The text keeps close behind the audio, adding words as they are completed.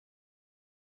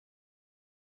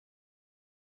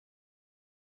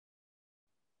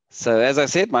So as I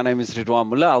said, my name is Ridwan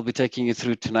Mullah. I'll be taking you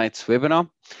through tonight's webinar.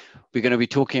 We're going to be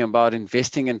talking about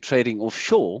investing and trading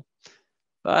offshore,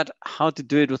 but how to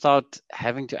do it without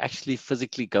having to actually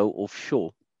physically go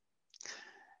offshore.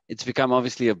 It's become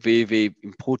obviously a very, very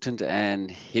important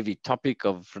and heavy topic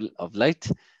of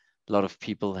late. A lot of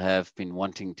people have been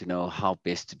wanting to know how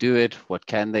best to do it. What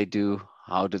can they do?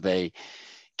 How do they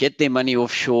get their money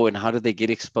offshore, and how do they get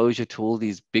exposure to all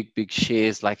these big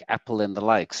shares like Apple and the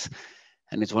likes?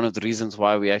 And it's one of the reasons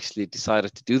why we actually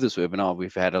decided to do this webinar.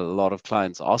 We've had a lot of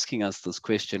clients asking us this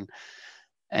question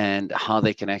and how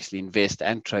they can actually invest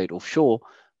and trade offshore,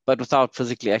 but without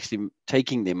physically actually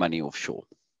taking their money offshore.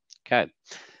 Okay.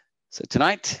 So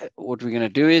tonight, what we're going to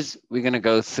do is we're going to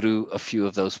go through a few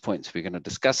of those points. We're going to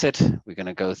discuss it. We're going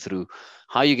to go through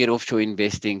how you get offshore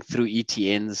investing through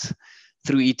ETNs,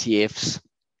 through ETFs.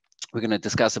 We're going to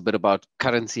discuss a bit about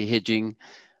currency hedging,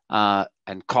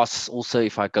 and costs also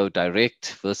if I go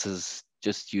direct versus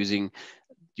just using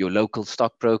your local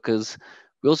stockbrokers.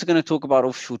 We're also going to talk about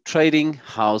offshore trading,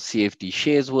 how CFD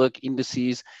shares work,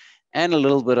 indices, and a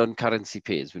little bit on currency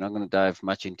pairs. We're not going to dive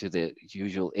much into the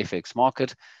usual FX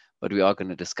market, but we are going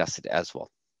to discuss it as well.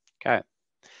 Okay.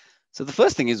 So the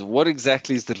first thing is, what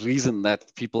exactly is the reason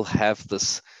that people have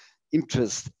this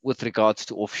interest with regards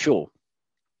to offshore?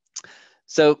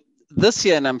 So this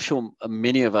year, and I'm sure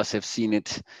many of us have seen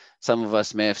it, some of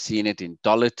us may have seen it in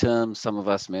dollar terms, some of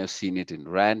us may have seen it in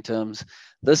rand terms.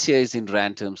 This year is in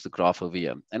rand terms, the graph over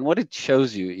here. And what it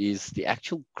shows you is the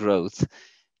actual growth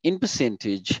in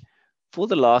percentage for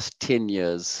the last 10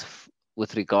 years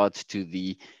with regards to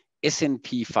the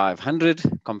S&P 500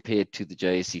 compared to the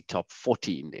JSE top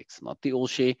 40 index, not the all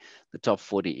share, the top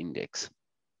 40 index.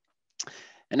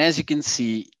 And as you can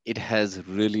see, it has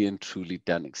really and truly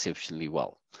done exceptionally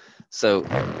well. So,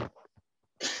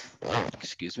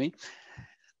 excuse me,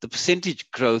 the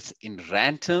percentage growth in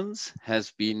rand terms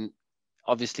has been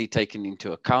obviously taken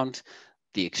into account,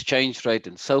 the exchange rate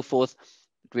and so forth.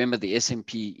 Remember, the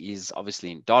S&P is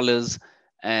obviously in dollars,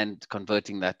 and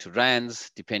converting that to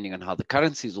rands, depending on how the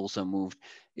currency is also moved,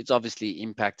 it's obviously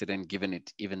impacted and given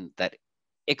it even that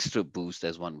extra boost,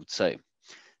 as one would say.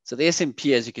 So the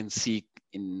S&P, as you can see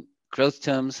in growth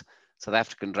terms, South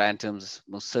African rand terms,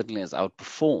 most certainly has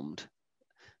outperformed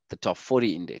the top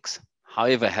 40 index.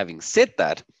 However, having said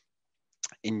that,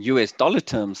 in US dollar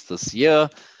terms this year,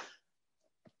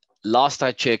 last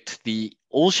I checked, the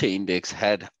all share index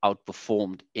had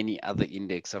outperformed any other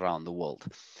index around the world.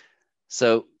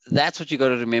 So that's what you got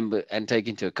to remember and take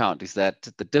into account, is that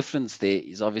the difference there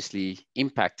is obviously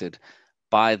impacted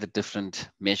by the different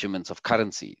measurements of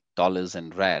currency, dollars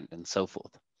and rand and so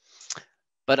forth.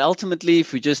 But ultimately,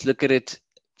 if we just look at it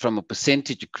from a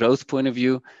percentage growth point of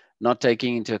view, not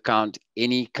taking into account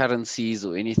any currencies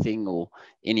or anything or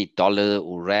any dollar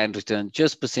or rand return,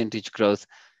 just percentage growth,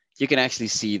 you can actually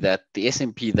see that the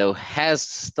S&P though has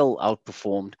still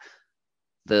outperformed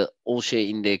the all share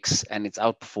index, and it's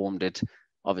outperformed it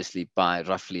obviously by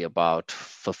roughly about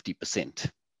 50%.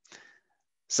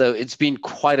 So it's been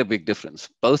quite a big difference.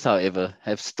 Both, however,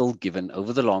 have still given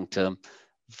over the long term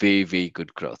very, very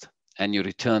good growth. And your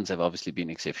returns have obviously been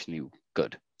exceptionally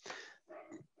good.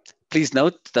 Please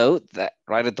note, though, that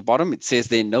right at the bottom, it says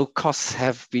there no costs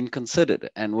have been considered.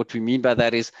 And what we mean by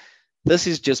that is this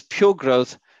is just pure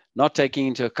growth, not taking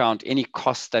into account any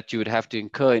costs that you would have to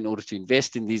incur in order to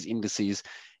invest in these indices.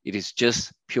 It is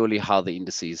just purely how the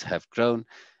indices have grown.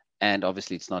 And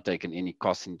obviously, it's not taken any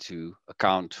cost into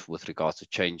account with regards to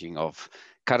changing of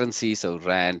currency, so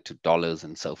rand to dollars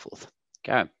and so forth.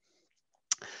 Okay.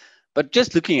 But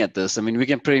just looking at this, I mean, we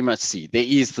can pretty much see there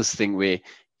is this thing where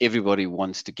everybody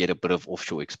wants to get a bit of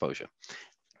offshore exposure.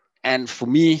 And for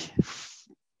me,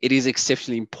 it is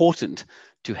exceptionally important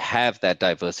to have that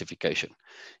diversification.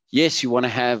 Yes, you want to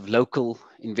have local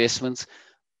investments,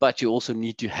 but you also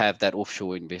need to have that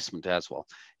offshore investment as well.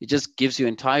 It just gives your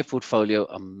entire portfolio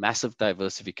a massive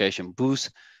diversification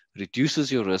boost, reduces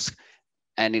your risk,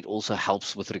 and it also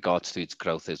helps with regards to its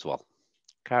growth as well.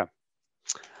 Okay.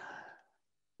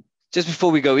 Just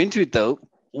before we go into it though,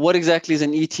 what exactly is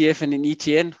an ETF and an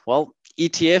ETN? Well,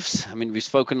 ETFs, I mean, we've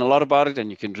spoken a lot about it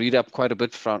and you can read up quite a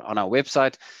bit on our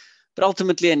website, but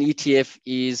ultimately an ETF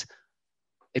is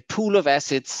a pool of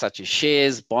assets such as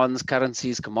shares, bonds,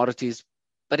 currencies, commodities,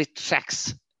 but it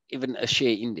tracks even a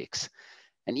share index.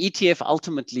 An ETF,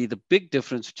 ultimately, the big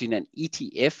difference between an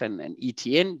ETF and an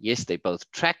ETN, yes, they both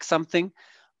track something.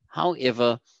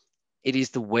 However, it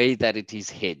is the way that it is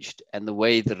hedged and the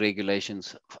way the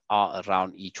regulations are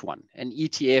around each one. An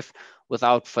ETF,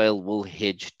 without fail, will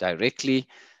hedge directly.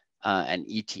 An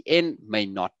ETN may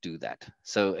not do that.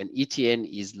 So an ETN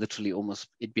is literally almost,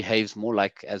 it behaves more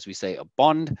like, as we say, a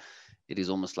bond. It is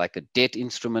almost like a debt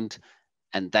instrument.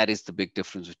 And that is the big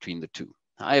difference between the two.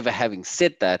 However, having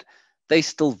said that, they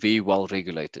still very well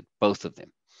regulated, both of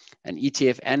them. An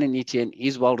ETF and an ETN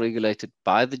is well regulated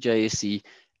by the JSE,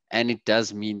 and it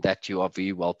does mean that you are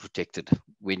very well protected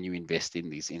when you invest in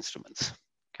these instruments.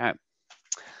 Okay.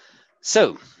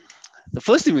 So the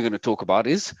first thing we're going to talk about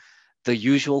is the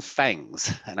usual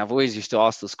FANGs. And I've always used to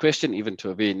ask this question, even to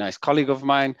a very nice colleague of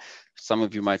mine. Some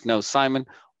of you might know Simon.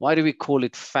 Why do we call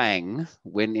it FANG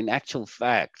when in actual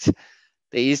fact,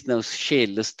 there is no share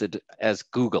listed as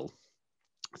Google?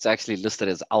 It's actually listed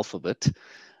as Alphabet.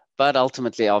 But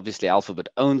ultimately, obviously, Alphabet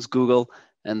owns Google.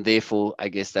 And therefore, I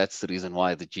guess that's the reason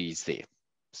why the G is there.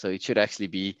 So it should actually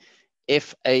be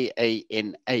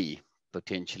FAANA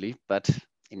potentially. But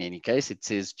in any case, it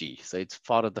says G. So it's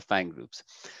part of the FANG groups.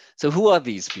 So who are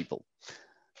these people?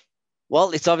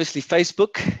 Well, it's obviously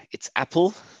Facebook, it's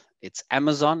Apple, it's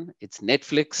Amazon, it's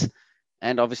Netflix,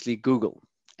 and obviously Google.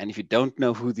 And if you don't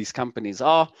know who these companies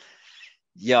are,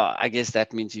 yeah, I guess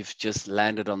that means you've just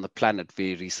landed on the planet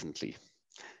very recently.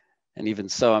 And even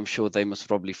so, I'm sure they must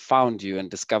probably found you and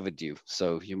discovered you.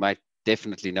 So you might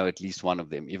definitely know at least one of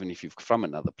them, even if you're from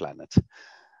another planet.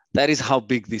 That is how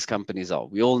big these companies are.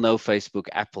 We all know Facebook,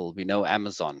 Apple, we know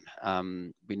Amazon.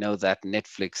 We know that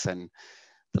Netflix and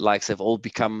the likes have all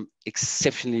become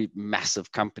exceptionally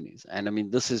massive companies. And I mean,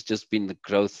 this has just been the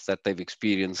growth that they've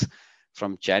experienced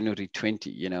from January 20.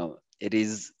 You know, it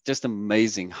is just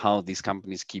amazing how these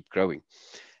companies keep growing.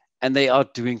 And they are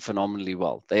doing phenomenally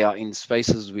well. They are in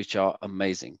spaces which are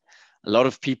amazing. A lot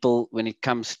of people, when it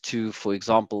comes to, for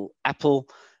example, Apple,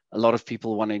 a lot of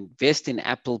people want to invest in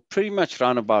Apple pretty much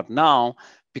round about now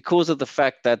because of the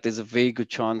fact that there's a very good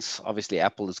chance, obviously,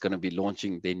 Apple is going to be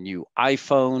launching their new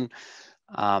iPhone.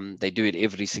 They do it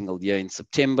every single year in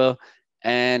September.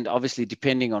 And obviously,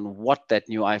 depending on what that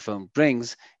new iPhone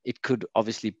brings, it could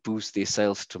obviously boost their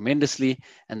sales tremendously.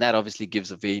 And that obviously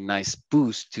gives a very nice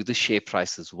boost to the share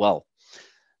price as well.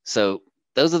 So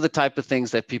those are the type of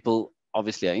things that people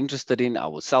obviously are interested in.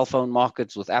 Our cell phone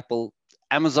markets with Apple.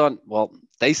 Amazon, well,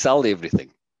 they sell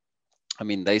everything. I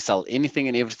mean, they sell anything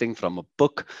and everything from a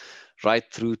book right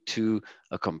through to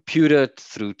a computer,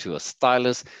 through to a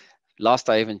stylus. Last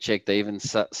I even checked, they even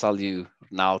sell you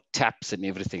now taps and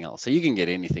everything else. So you can get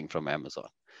anything from Amazon.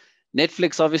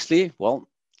 Netflix, obviously, well,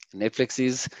 Netflix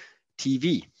is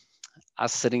TV.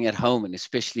 Us sitting at home, and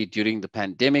especially during the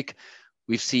pandemic,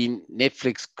 we've seen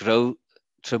Netflix grow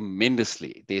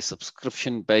tremendously. Their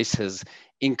subscription base has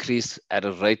increased at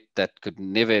a rate that could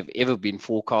never have ever been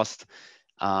forecast.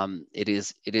 It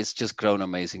is just grown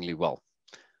amazingly well.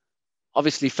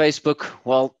 Obviously, Facebook,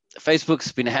 well,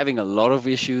 Facebook's been having a lot of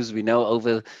issues, we know,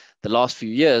 over the last few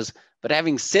years. But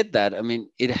having said that, I mean,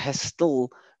 it has still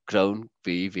grown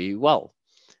very, very well.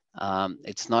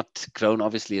 It's not grown,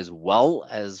 obviously, as well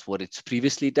as what it's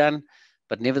previously done,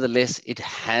 but nevertheless, it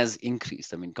has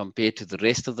increased. I mean, compared to the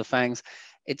rest of the FANGs,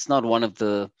 it's not one of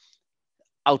the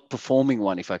outperforming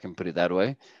one, if I can put it that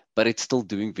way, but it's still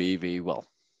doing very, very well.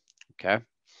 Okay.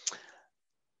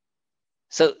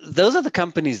 So those are the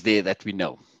companies there that we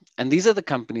know. And these are the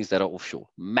companies that are offshore,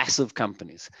 massive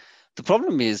companies. The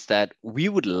problem is that we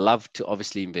would love to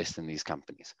obviously invest in these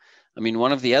companies. I mean,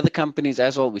 one of the other companies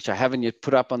as well, which I haven't yet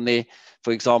put up on there,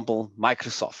 for example,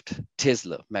 Microsoft,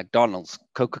 Tesla, McDonald's,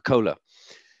 Coca-Cola,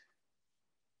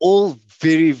 all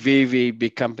very, very, very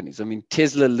big companies. I mean,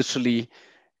 Tesla literally,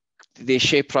 their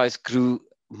share price grew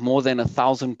more than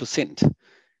 1,000%.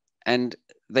 And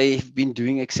they've been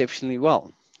doing exceptionally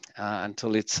well.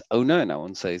 Until its owner, and I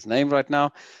won't say his name right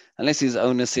now, unless his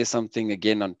owner says something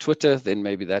again on Twitter, then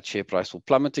maybe that share price will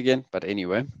plummet again. But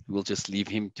anyway, we'll just leave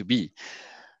him to be.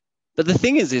 But the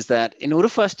thing is that in order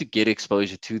for us to get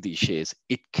exposure to these shares,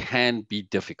 it can be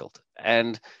difficult.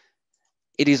 And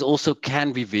it is also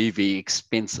can be very, very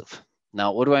expensive.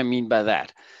 Now, what do I mean by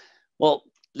that? Well,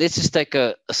 let's just take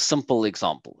a simple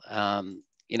example.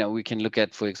 You know, we can look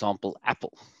at, for example,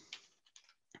 Apple.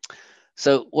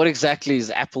 So what exactly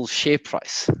is Apple's share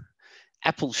price?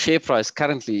 Apple's share price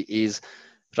currently is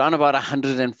around about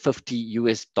 150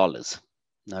 US dollars.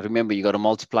 Now remember, you got to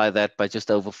multiply that by just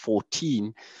over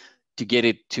 14 to get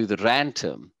it to the rand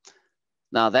term.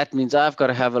 Now that means I've got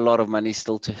to have a lot of money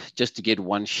still just to get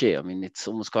one share. I mean, it's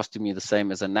almost costing me the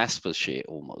same as a Nasdaq share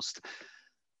almost.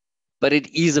 But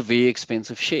it is a very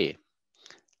expensive share,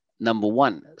 number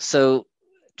one. So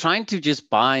trying to just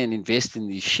buy and invest in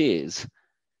these shares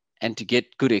and to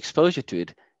get good exposure to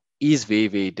it is very,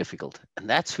 very difficult. And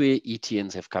that's where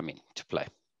ETNs have come into play.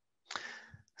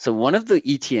 So one of the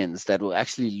ETNs that were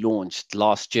actually launched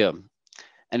last year,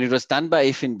 and it was done by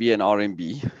FNB and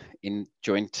RMB in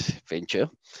joint venture.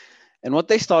 And what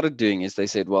they started doing is they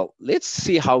said, well, let's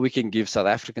see how we can give South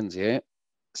Africans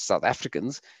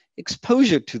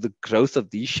exposure to the growth of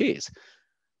these shares.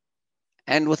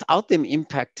 And without them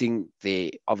impacting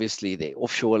obviously their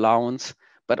offshore allowance,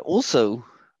 but also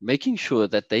making sure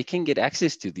that they can get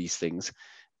access to these things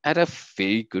at a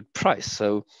very good price.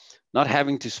 So not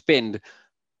having to spend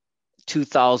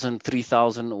 2,000,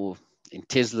 3,000, or in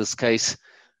Tesla's case,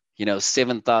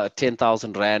 7,000,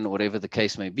 10,000 Rand, whatever the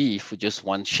case may be, for just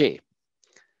one share.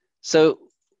 So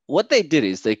what they did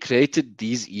is they created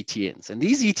these ETNs, and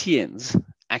these ETNs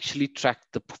actually track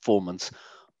the performance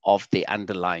of the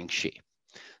underlying share.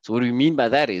 So what we mean by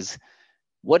that is,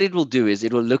 what it will do is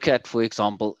it will look at, for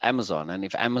example, Amazon. And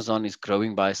if Amazon is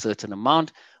growing by a certain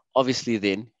amount, obviously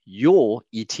then your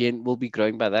ETN will be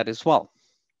growing by that as well.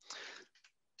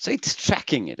 So it's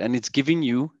tracking it and it's giving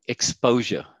you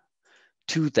exposure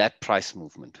to that price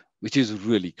movement, which is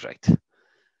really great.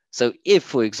 So if,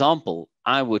 for example,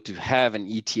 I were to have an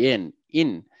ETN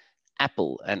in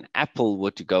Apple and Apple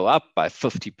were to go up by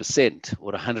 50%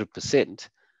 or 100%,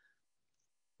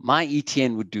 my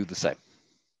ETN would do the same.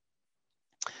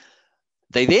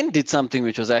 They then did something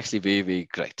which was actually very, very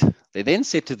great. They then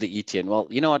said to the ETN, well,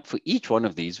 you know what, for each one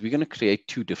of these, we're going to create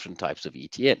two different types of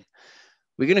ETN.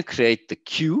 We're going to create the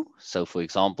Q. So for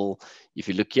example, if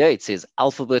you look here, it says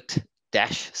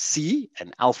alphabet-C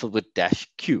and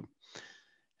alphabet-Q.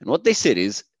 And what they said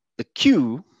is the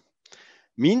Q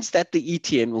means that the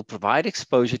ETN will provide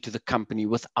exposure to the company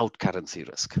without currency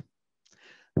risk.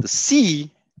 The C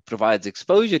provides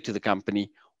exposure to the company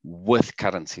with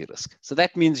currency risk. So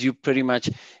that means you're pretty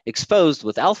much exposed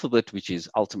with Alphabet, which is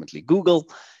ultimately Google.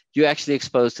 You're actually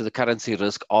exposed to the currency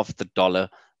risk of the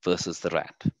dollar versus the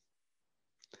Rand.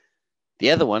 The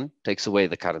other one takes away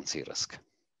the currency risk.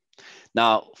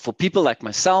 Now, for people like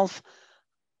myself,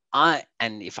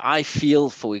 if I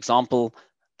feel, for example,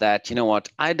 that, you know what,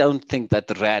 I don't think that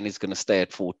the Rand is going to stay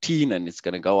at 14 and it's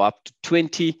going to go up to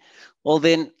 20, well,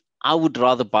 then I would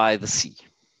rather buy the C.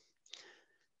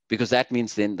 Because that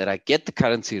means then that I get the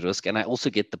currency risk and I also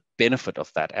get the benefit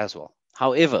of that as well.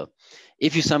 However,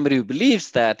 if you're somebody who believes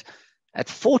that at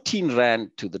 14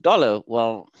 Rand to the dollar,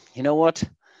 well, you know what?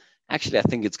 Actually, I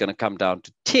think it's going to come down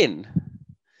to 10.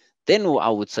 Then what I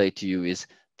would say to you is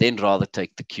then rather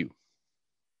take the Q.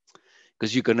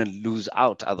 Because you're going to lose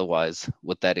out otherwise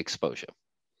with that exposure.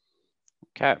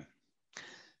 Okay.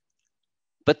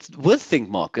 But with Think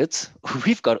Markets,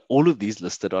 we've got all of these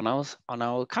listed on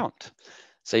our account.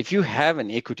 So if you have an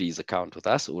equities account with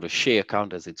us, or a share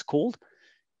account as it's called,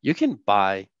 you can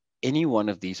buy any one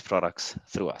of these products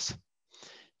through us.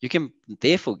 You can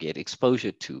therefore get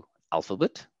exposure to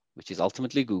Alphabet, which is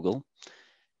ultimately Google,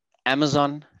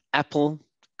 Amazon, Apple,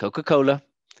 Coca-Cola,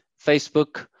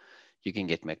 Facebook. You can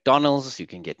get McDonald's, you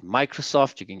can get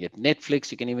Microsoft, you can get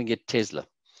Netflix, you can even get Tesla.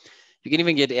 You can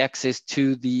even get access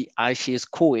to the iShares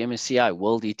Core MSCI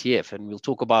World ETF, and we'll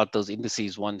talk about those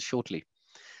indices ones shortly.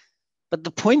 But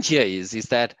the point here is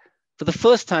that for the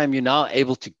first time, you're now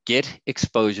able to get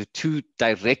exposure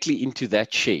directly into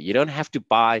that share. You don't have to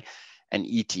buy an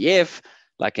ETF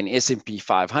like an S&P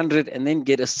 500 and then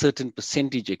get a certain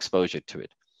percentage exposure to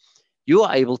it. You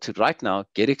are able to right now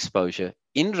get exposure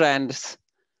in Rands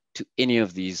to any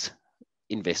of these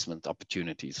investment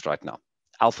opportunities right now.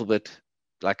 Alphabet,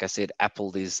 like I said,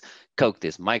 Apple, there's Coke,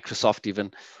 there's Microsoft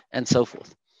even, and so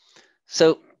forth.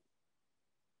 So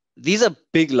these are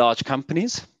big, large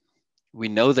companies. We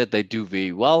know that they do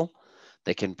very well.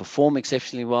 They can perform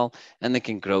exceptionally well, and they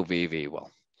can grow very, very well.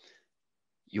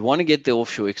 You want to get the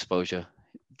offshore exposure.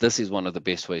 This is one of the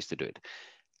best ways to do it.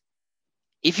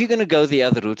 If you're going to go the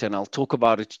other route, and I'll talk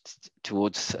about it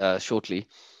towards shortly,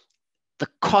 the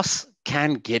costs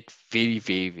can get very,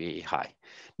 very, very high.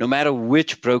 No matter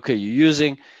which broker you're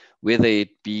using, whether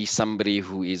it be somebody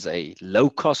who is a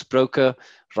low-cost broker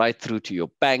right through to your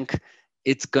bank,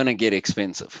 it's going to get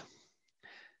expensive.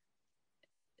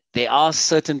 There are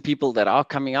certain people that are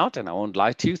coming out, and I won't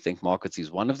lie to you, Think Markets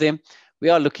is one of them. We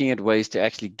are looking at ways to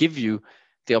actually give you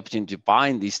the opportunity to buy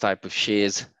in these type of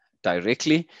shares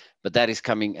directly, but that is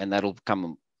coming, and that'll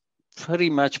come pretty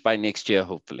much by next year,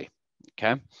 hopefully,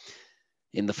 okay,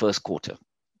 in the first quarter.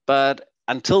 But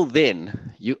until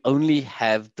then, you only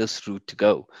have this route to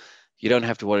go. You don't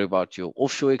have to worry about your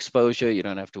offshore exposure. You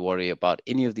don't have to worry about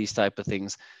any of these type of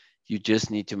things. You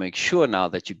just need to make sure now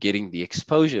that you're getting the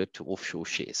exposure to offshore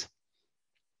shares.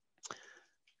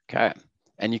 Okay,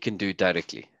 and you can do it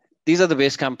directly. These are the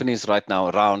best companies right now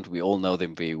around. We all know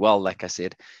them very well, like I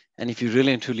said. And if you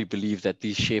really and truly believe that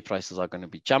these share prices are going to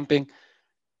be jumping,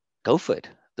 go for it.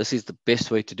 This is the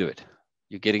best way to do it.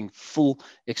 You're getting full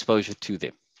exposure to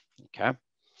them. Okay.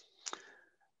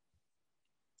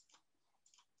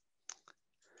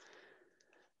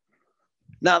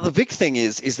 Now, the big thing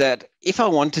is that if I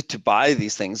wanted to buy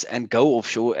these things and go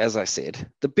offshore, as I said,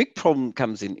 the big problem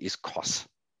comes in is costs.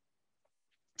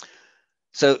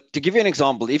 So to give you an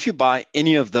example, if you buy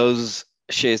any of those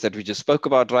shares that we just spoke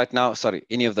about right now, sorry,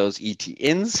 any of those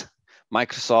ETNs,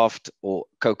 Microsoft or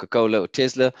Coca-Cola or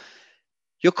Tesla,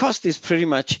 your cost is pretty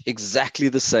much exactly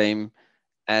the same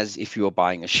as if you were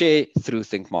buying a share through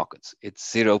Think Markets.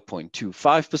 It's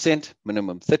 0.25%,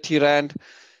 minimum 30 Rand.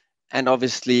 And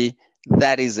obviously,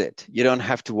 that is it. You don't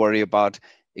have to worry about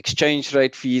exchange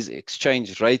rate fees,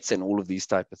 exchange rates, and all of these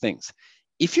type of things.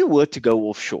 If you were to go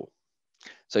offshore,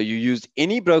 so you use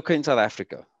any broker in South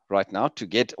Africa right now to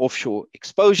get offshore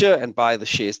exposure and buy the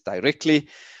shares directly,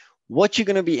 what you're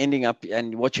going to be ending up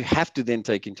and what you have to then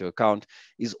take into account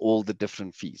is all the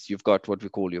different fees. You've got what we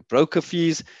call your broker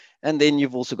fees, and then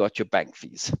you've also got your bank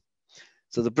fees.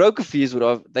 So the broker fees,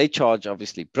 they charge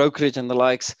obviously brokerage and the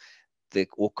likes,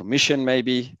 or commission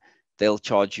maybe. They'll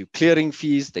charge you clearing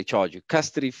fees, they charge you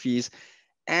custody fees,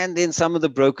 and then some of the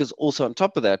brokers also on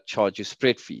top of that charge you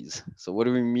spread fees. So what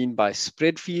do we mean by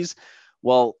spread fees?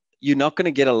 Well, you're not going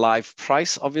to get a live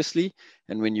price, obviously.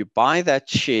 And when you buy that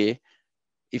share,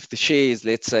 if the share is,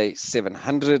 let's say,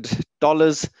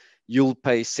 $700, you'll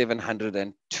pay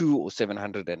 $702 or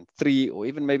 $703 or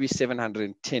even maybe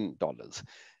 $710.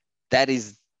 That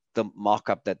is the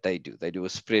markup that they do. They do a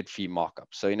spread fee markup.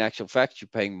 So in actual fact, you're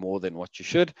paying more than what you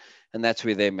should. And that's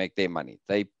where they make their money.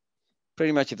 They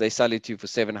pretty much, if they sell it to you for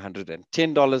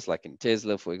 $710, like in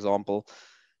Tesla, for example,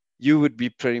 you would be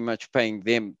pretty much paying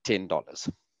them $10.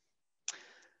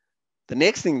 The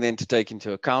next thing then to take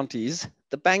into account is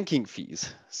the banking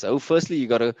fees. So firstly, you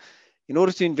got to, in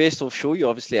order to invest offshore, you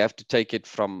obviously have to take it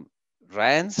from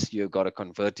rands. You've got to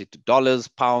convert it to dollars,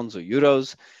 pounds, or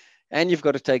euros, and you've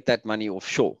got to take that money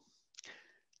offshore.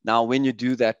 Now, when you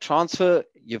do that transfer,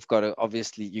 you've got to,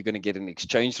 obviously, you're going to get an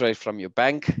exchange rate from your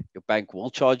bank. Your bank will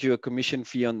charge you a commission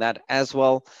fee on that as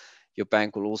well. Your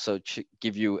bank will also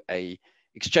give you a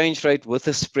exchange rate with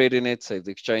a spread in it. So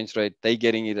the exchange rate, they're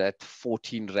getting it at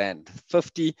 14 Rand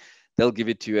 50. They'll give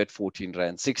it to you at 14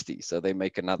 Rand 60. So they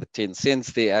make another 10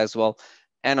 cents there as well.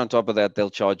 And on top of that, they'll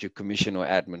charge you commission or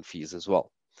admin fees as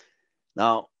well.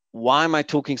 Now, why am I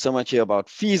talking so much here about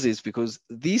fees is because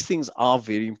these things are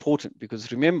very important,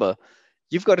 because remember,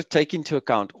 you've got to take into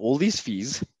account all these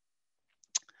fees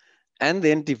and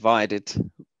then divide it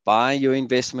by your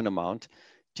investment amount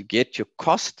to get your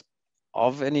cost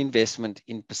of an investment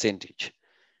in percentage.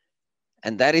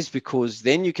 And that is because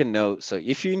then you can know, so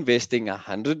if you're investing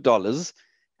 $100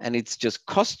 and it's just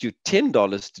cost you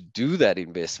 $10 to do that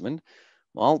investment,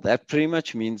 well, that pretty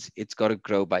much means it's got to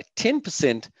grow by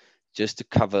 10% just to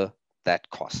cover that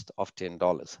cost of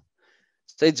 $10.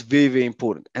 So it's very, very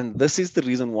important. And this is the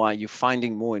reason why you're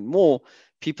finding more and more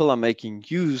people are making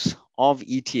use of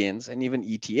ETNs and even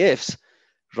ETFs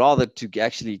rather to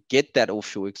actually get that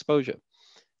offshore exposure.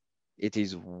 It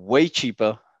is way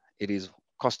cheaper. It is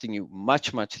costing you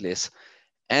much, much less.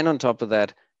 And on top of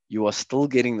that, you are still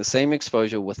getting the same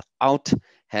exposure without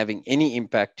having any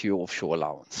impact to your offshore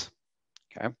allowance.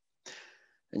 Okay.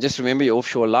 And just remember your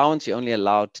offshore allowance, you're only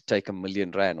allowed to take R1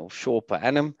 million offshore per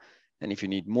annum. And if you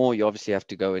need more, you obviously have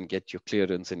to go and get your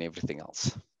clearance and everything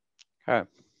else. Okay.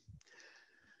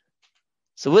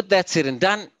 So with that said and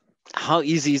done, how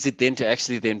easy is it then to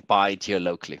actually then buy it here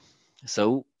locally?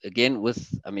 So again,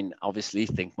 obviously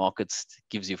Think Markets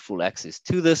gives you full access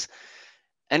to this.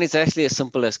 And it's actually as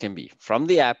simple as can be. From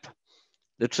the app,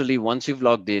 literally once you've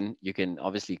logged in, you can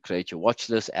obviously create your watch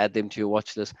list, add them to your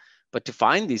watch list. But to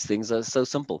find these things are so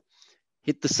simple.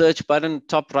 Hit the search button,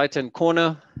 top right-hand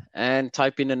corner, and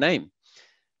type in a name.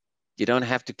 You don't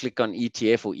have to click on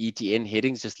ETF or ETN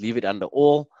headings, just leave it under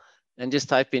all, and just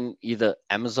type in either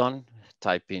Amazon,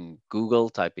 type in Google,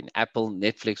 type in Apple,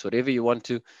 Netflix, whatever you want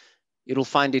to. It'll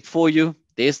find it for you.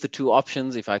 There's the two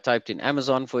options. If I typed in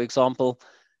Amazon, for example,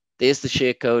 there's the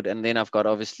share code, and then I've got,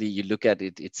 obviously, you look at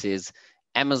it, it says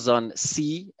Amazon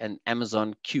C and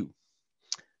Amazon Q.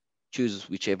 Choose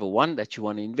whichever one that you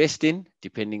want to invest in,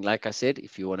 depending, like I said,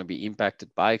 if you want to be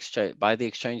impacted by the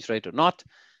exchange rate or not.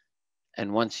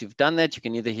 And once you've done that, you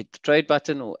can either hit the trade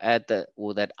button or add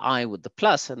that I with the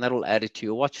plus, and that will add it to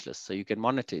your watch list. So you can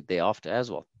monitor it thereafter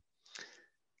as well.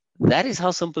 That is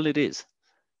how simple it is.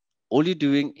 All you're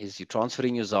doing is you're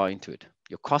transferring your ZAR into it.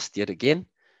 Your cost, yet again,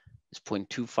 is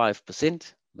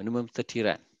 0.25%, minimum 30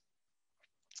 Rand.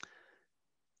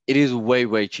 It is way,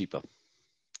 way cheaper.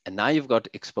 And now you've got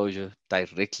exposure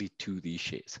directly to these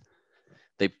shares.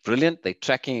 They're brilliant. They're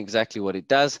tracking exactly what it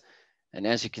does. And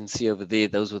as you can see over there,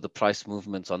 those were the price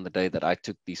movements on the day that I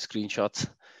took these screenshots.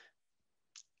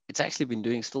 It's actually been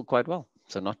doing still quite well,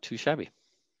 so not too shabby.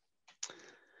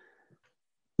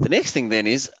 The next thing then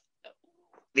is,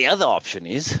 the other option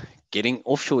is getting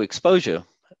offshore exposure,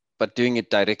 but doing it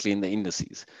directly in the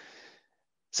indices.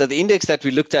 So the index that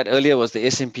we looked at earlier was the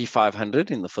S&P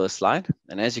 500 in the first slide.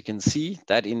 And as you can see,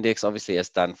 that index obviously has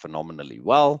done phenomenally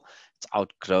well. It's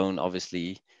outgrown,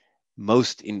 obviously,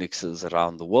 most indexes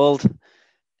around the world.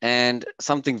 And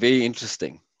something very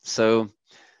interesting. So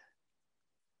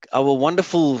our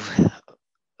wonderful,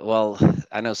 well,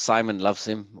 I know Simon loves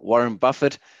him, Warren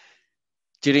Buffett,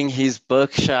 during his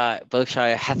Berkshire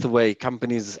Hathaway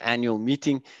Company's annual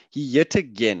meeting, he yet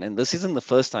again, and this isn't the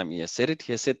first time he has said it,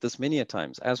 he has said this many a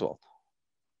times as well.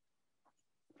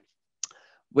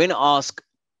 When asked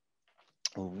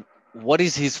what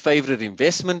is his favorite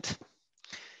investment,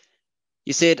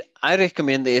 he said, I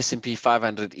recommend the S&P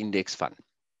 500 index fund.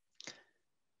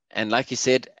 And like he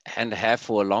said, and have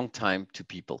for a long time to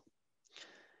people.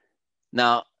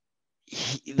 Now,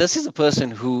 this is a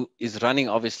person who is running,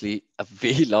 obviously, a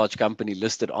very large company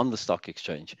listed on the stock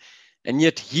exchange. And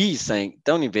yet he's saying,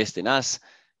 don't invest in us.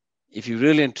 If you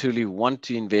really and truly want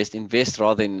to invest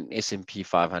rather in an S&P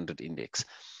 500 index.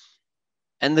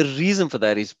 And the reason for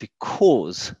that is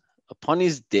because upon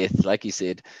his death, like he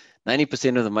said,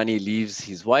 90% of the money leaves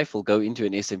his wife will go into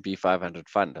an S&P 500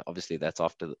 fund. Obviously, that's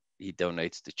after he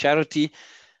donates to charity.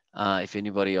 If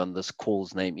anybody on this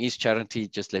call's name is charity,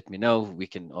 just let me know. We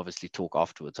can obviously talk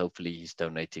afterwards. Hopefully he's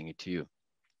donating it to you.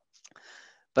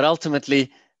 But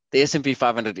ultimately, the S&P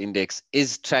 500 index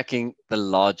is tracking the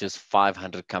largest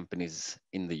 500 companies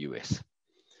in the US.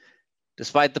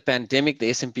 Despite the pandemic,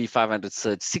 the S&P 500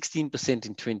 surged 16%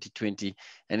 in 2020,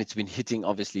 and it's been hitting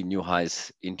obviously new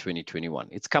highs in 2021.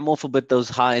 It's come off a bit those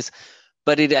highs,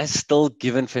 but it has still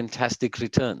given fantastic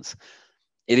returns.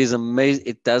 It is amazing.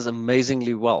 It does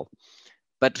amazingly well.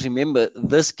 But remember,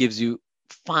 this gives you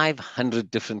 500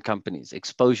 different companies,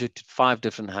 exposure to 5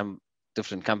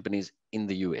 different companies in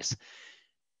the US.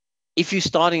 If you're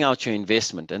starting out your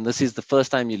investment, and this is the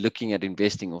first time you're looking at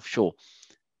investing offshore,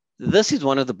 this is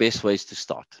one of the best ways to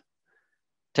start.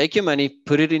 Take your money,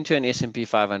 put it into an S&P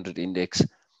 500 index.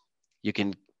 You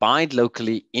can buy it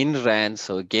locally in Rand.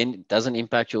 So again, it doesn't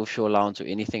impact your offshore allowance or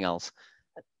anything else.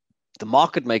 The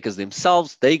market makers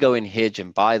themselves, they go and hedge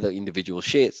and buy the individual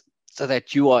shares so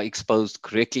that you are exposed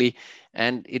correctly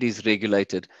and it is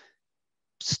regulated.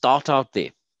 Start out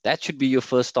there. That should be your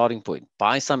first starting point.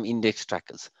 Buy some index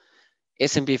trackers,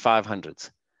 S&P 500s.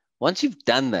 Once you've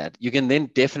done that, you can then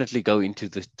definitely go into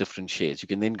the different shares. You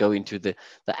can then go into the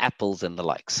Apples and the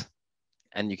likes,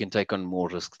 and you can take on more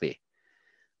risk there.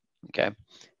 Okay.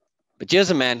 But here's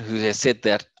a man who has said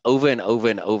that over and over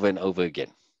and over and over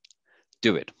again.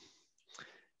 Do it.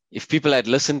 If people had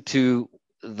listened to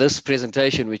this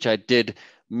presentation, which I did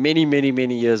many, many,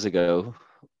 many years ago,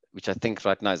 which I think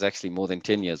right now is actually more than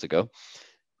 10 years ago,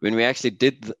 when we actually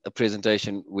did a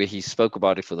presentation where he spoke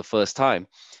about it for the first time,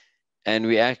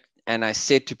 and I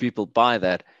said to people, buy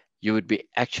that, you would be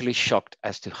actually shocked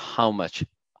as to how much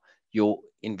your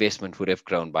investment would have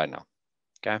grown by now.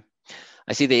 Okay.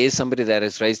 I see there is somebody that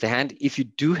has raised their hand. If you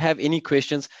do have any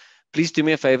questions, please do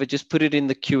me a favor, just put it in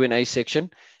the Q&A section,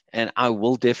 and I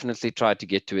will definitely try to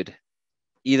get to it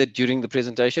either during the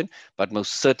presentation, but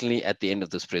most certainly at the end of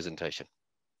this presentation.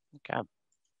 Okay.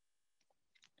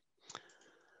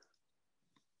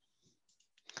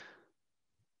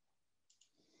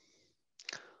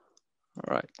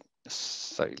 All right.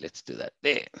 So let's do that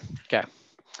there. Okay.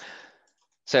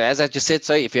 So as I just said,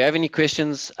 so if you have any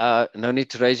questions, no need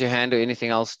to raise your hand or anything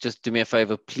else. Just do me a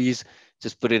favor, please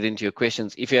just put it into your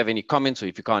questions. If you have any comments or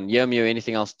if you can't hear me or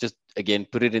anything else, just again,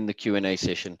 put it in the Q&A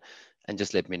session and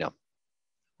just let me know.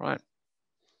 All right.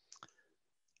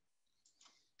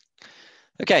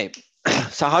 Okay.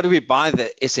 So how do we buy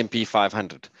the S&P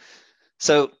 500?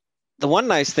 So the one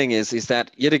nice thing is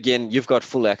that yet again, you've got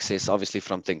full access, obviously,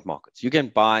 from Think Markets. You can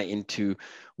buy into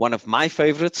one of my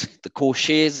favorites, the core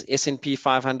shares S&P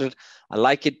 500. I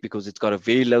like it because it's got a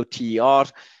very low TER.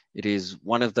 It is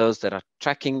one of those that are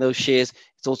tracking those shares.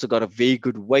 It's also got a very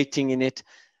good weighting in it.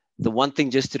 The one thing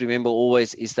just to remember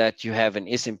always is that you have an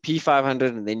S&P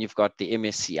 500 and then you've got the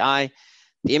MSCI.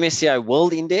 The MSCI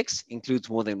World Index includes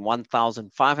more than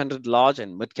 1,500 large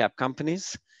and mid-cap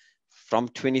companies from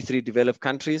 23 developed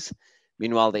countries.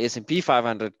 Meanwhile, the S&P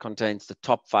 500 contains the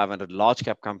top 500 large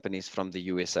cap companies from the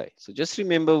USA. So just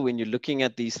remember when you're looking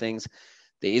at these things,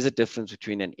 there is a difference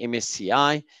between an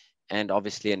MSCI and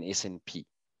obviously an S&P.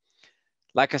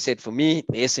 Like I said, for me,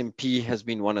 the S&P has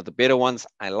been one of the better ones.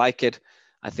 I like it.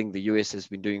 I think the US has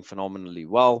been doing phenomenally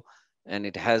well, and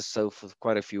it has so for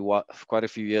quite a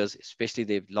few years, especially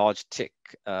the large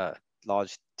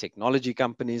technology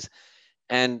companies.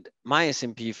 And my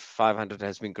S&P 500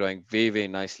 has been growing very, very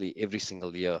nicely every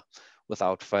single year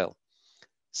without fail.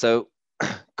 So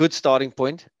good starting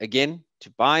point. Again, to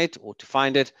buy it or to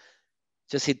find it,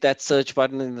 just hit that search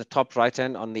button in the top right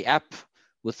hand on the app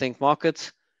with Think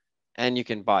Markets, and you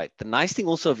can buy it. The nice thing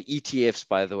also of ETFs,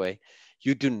 by the way,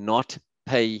 you do not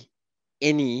pay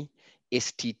any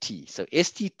STT. So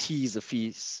STT is a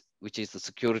fee, which is the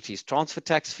securities transfer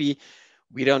tax fee.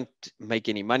 We don't make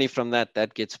any money from that.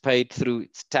 That gets paid through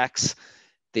its tax.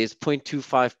 There's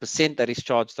 0.25% that is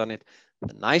charged on it.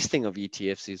 The nice thing of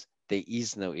ETFs is there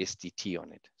is no STT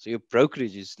on it. So your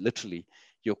brokerage is literally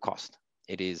your cost.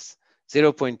 It is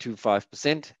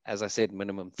 0.25%, as I said,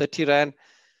 minimum 30 Rand,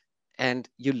 and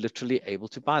you're literally able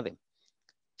to buy them.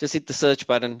 Just hit the search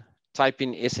button, type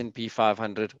in S&P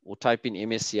 500 or type in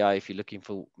MSCI if you're looking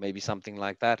for maybe something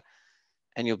like that,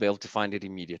 and you'll be able to find it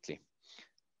immediately.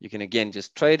 You can again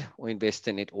just trade or invest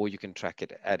in it, or you can track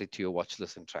it, add it to your watch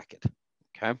list and track it.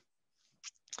 Okay.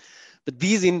 But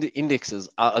these indexes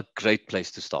are a great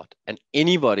place to start. And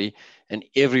anybody and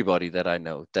everybody that I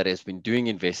know that has been doing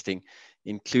investing,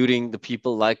 including the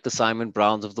people like the Simon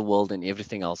Browns of the world and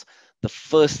everything else, the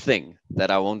first thing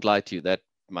that I won't lie to you, that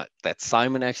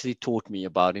Simon actually taught me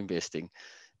about investing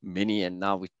and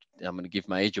now I'm going to give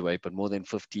my age away, but more than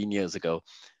 15 years ago,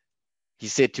 he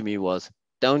said to me was,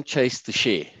 don't chase the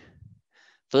share.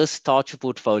 First, start your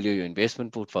portfolio, your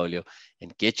investment portfolio,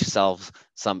 and get yourselves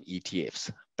some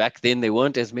ETFs. Back then, there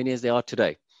weren't as many as there are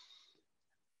today.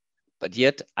 But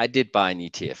yet, I did buy an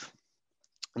ETF.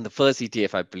 And the first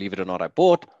ETF, I believe it or not, I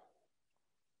bought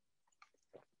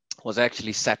was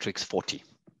actually Satrix 40.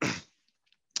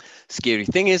 Scary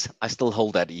thing is, I still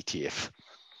hold that ETF.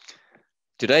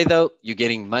 Today, though, you're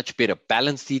getting much better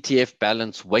balanced ETF,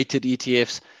 balanced weighted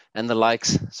ETFs, and the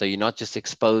likes. So you're not just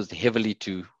exposed heavily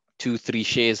to 2-3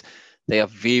 shares. They are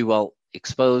very well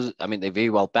exposed. I mean, they're very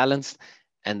well balanced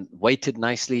and weighted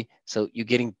nicely. So you're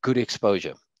getting good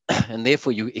exposure. And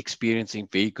therefore, you're experiencing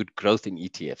very good growth in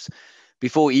ETFs.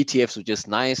 Before, ETFs were just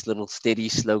nice, little, steady,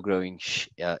 slow-growing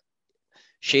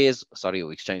shares,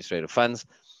 or exchange traded funds.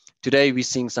 Today, we're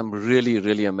seeing some really,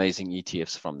 really amazing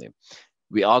ETFs from them.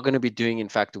 We are going to be doing, in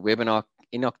fact, a webinar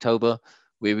in October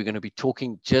where we're going to be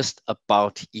talking just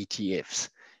about ETFs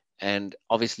and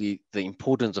obviously the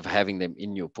importance of having them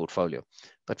in your portfolio.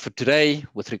 But for today,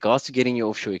 with regards to getting your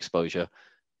offshore exposure,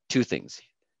 two things.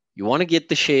 You want to get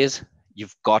the shares,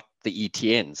 you've got the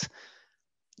ETNs.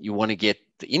 You want to get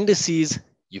the indices,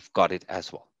 you've got it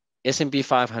as well. S&P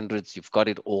 500s, you've got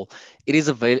it all. It is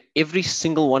available. Every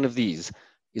single one of these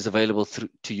is available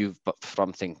to you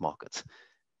from Think Markets.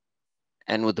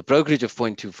 And with the brokerage of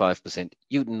 0.25%,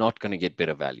 you're not going to get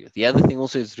better value. The other thing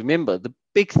also is, remember, the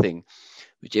big thing,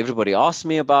 which everybody asks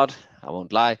me about, I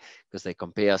won't lie, because they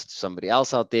compare us to somebody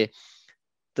else out there.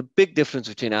 The big difference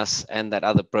between us and that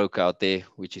other broker out there,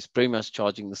 which is pretty much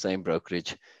charging the same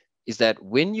brokerage, is that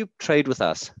when you trade with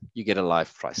us, you get a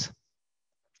live price.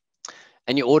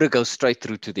 And your order goes straight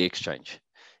through to the exchange.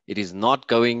 It is not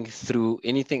going through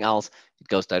anything else. It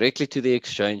goes directly to the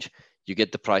exchange. You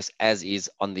get the price as is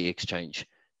on the exchange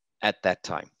at that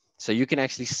time. So you can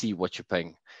actually see what you're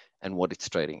paying and what it's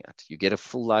trading at. You get a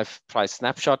full live price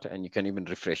snapshot, and you can even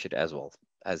refresh it as well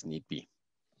as need be.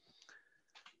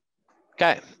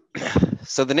 Okay,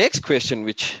 so the next question,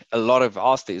 which a lot have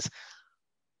asked is,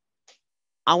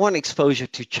 I want exposure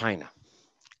to China.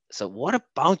 So what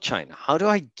about China? How do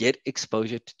I get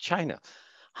exposure to China?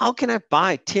 How can I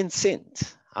buy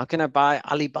Tencent? How can I buy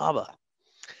Alibaba?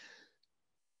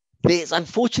 There's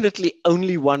unfortunately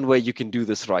only one way you can do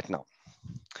this right now,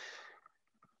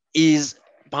 is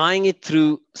buying it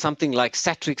through something like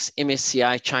Satrix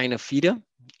MSCI China Feeder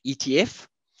ETF.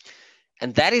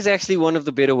 And that is actually one of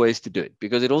the better ways to do it,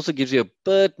 because it also gives you a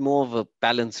bit more of a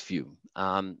balanced view.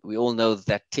 We all know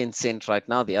that Tencent right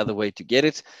now, the other way to get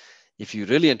it, if you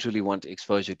really and truly want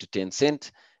exposure to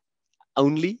Tencent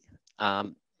only,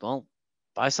 well,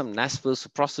 buy some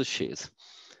Naspers process shares.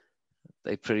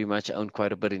 They pretty much own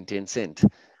quite a bit in Tencent.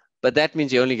 But that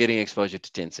means you're only getting exposure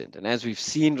to Tencent. And as we've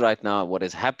seen right now, what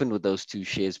has happened with those two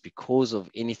shares, because of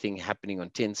anything happening on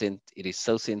Tencent, it is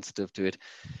so sensitive to it,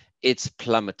 it's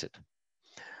plummeted.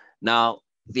 Now,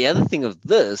 the other thing of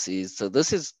this is, so this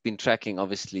has been tracking,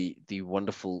 obviously, the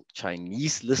wonderful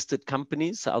Chinese listed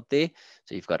companies out there.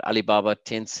 So you've got Alibaba,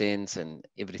 Tencent, and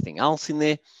everything else in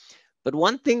there. But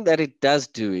one thing that it does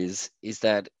do is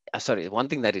that, one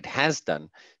thing that it has done,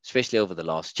 especially over the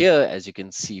last year, as you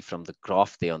can see from the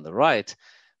graph there on the right,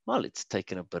 well, it's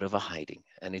taken a bit of a hiding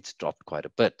and it's dropped quite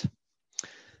a bit.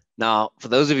 Now, for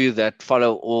those of you that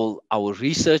follow all our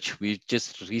research, we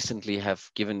just recently have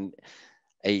given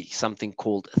something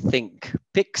called Think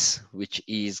Picks, which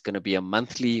is going to be a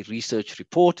monthly research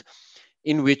report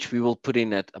in which we will put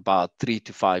in at about 3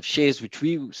 to 5 shares, which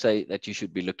we say that you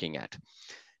should be looking at.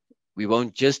 We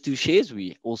won't just do shares,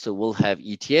 we also will have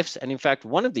ETFs. And in fact,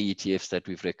 one of the ETFs that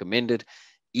we've recommended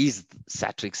is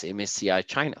Satrix MSCI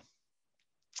China.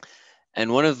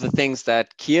 And one of the things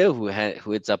that Kier,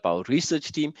 who heads up our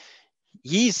research team,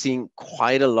 he's seeing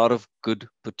quite a lot of good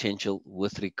potential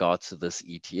with regards to this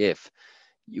ETF.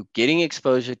 You're getting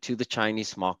exposure to the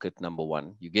Chinese market, number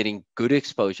one. You're getting good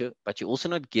exposure, but you're also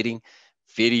not getting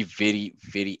very, very,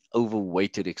 very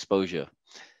overweighted exposure.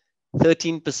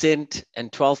 13%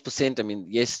 and 12%, I mean,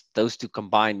 yes, those two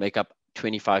combined make up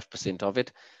 25% of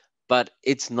it, but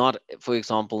it's not, for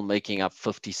example, making up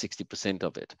 50, 60%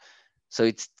 of it. So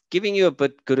it's giving you a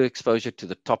bit good exposure to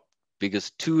the top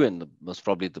biggest two and the most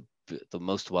probably the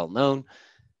most well-known.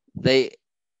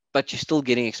 But you're still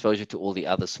getting exposure to all the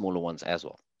other smaller ones as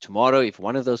well. Tomorrow, if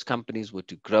one of those companies were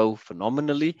to grow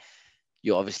phenomenally,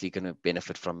 you're obviously going to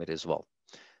benefit from it as well.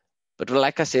 But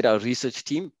like I said, our research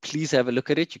team, please have a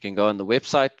look at it. You can go on the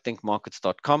website,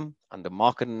 thinkmarkets.com, under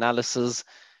market analysis,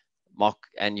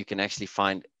 and you can actually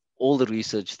find all the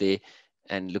research there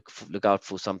and look out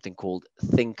for something called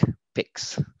Think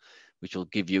Picks, which will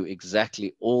give you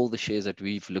exactly all the shares that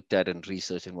we've looked at and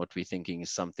researched and what we're thinking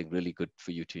is something really good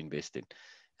for you to invest in.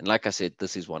 And like I said,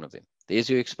 this is one of them. There's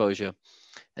your exposure.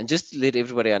 And just to let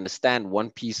everybody understand one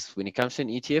piece when it comes to an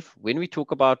ETF, when we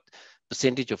talk about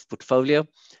percentage of portfolio,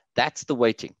 that's the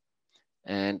weighting.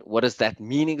 And what does that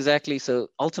mean exactly? So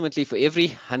ultimately, for every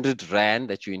 100 Rand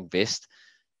that you invest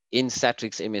in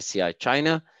Satrix MSCI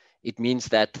China, it means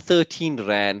that 13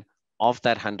 Rand of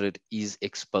that 100 is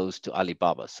exposed to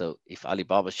Alibaba. So if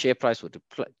Alibaba's share price were to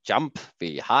jump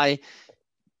very high,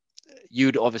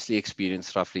 you'd obviously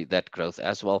experience roughly that growth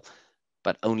as well,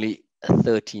 but only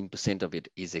 13% of it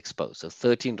is exposed. So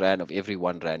 13 Rand of every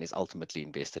 1 Rand is ultimately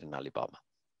invested in Alibaba.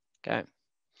 Okay.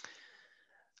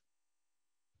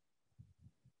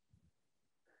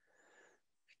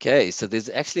 Okay, so there's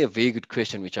actually a very good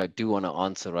question which I do want to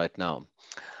answer right now.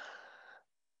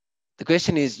 The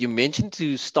question is, you mentioned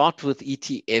to start with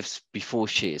ETFs before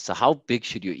shares. So how big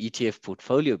should your ETF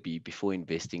portfolio be before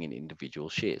investing in individual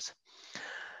shares?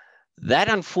 That,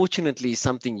 unfortunately, is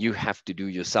something you have to do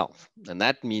yourself. And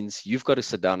that means you've got to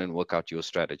sit down and work out your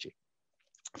strategy.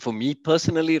 For me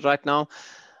personally, right now,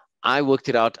 I worked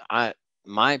it out.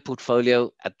 My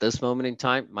portfolio at this moment in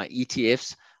time, my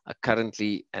ETFs are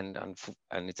currently, and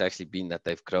it's actually been that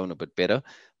they've grown a bit better,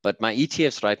 but my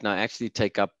ETFs right now actually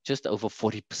take up just over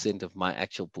 40% of my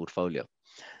actual portfolio.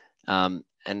 And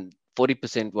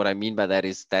 40%, what I mean by that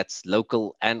is that's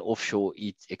local and offshore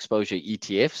exposure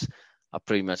ETFs are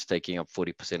pretty much taking up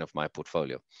 40% of my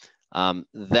portfolio.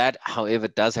 That, however,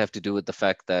 does have to do with the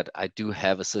fact that I do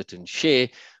have a certain share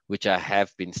which I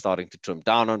have been starting to trim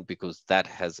down on because that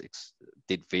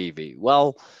did very, very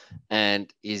well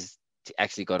and is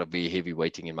actually got a very heavy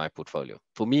weighting in my portfolio.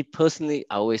 For me personally,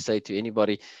 I always say to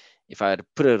anybody, if I had to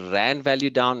put a Rand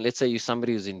value down, let's say you're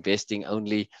somebody who's investing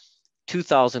only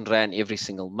 2,000 Rand every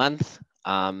single month,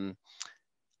 I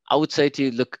would say to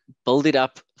you, look, build it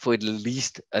up for at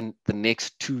least the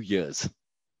next 2 years.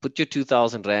 Put your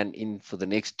 2,000 Rand in for the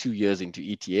next 2 years into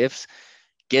ETFs,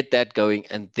 get that going,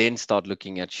 and then start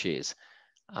looking at shares.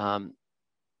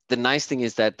 The nice thing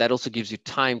is that also gives you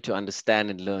time to understand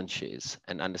and learn shares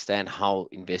and understand how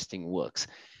investing works.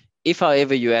 If,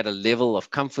 however, you're at a level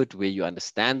of comfort where you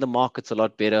understand the markets a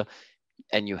lot better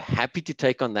and you're happy to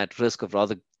take on that risk of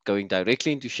rather going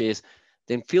directly into shares,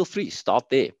 then feel free, start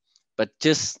there. But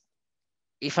just,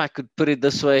 if I could put it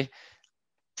this way,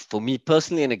 for me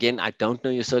personally, and again, I don't know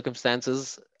your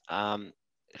circumstances,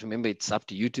 remember, it's up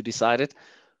to you to decide it.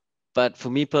 But for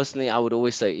me personally, I would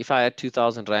always say, if I had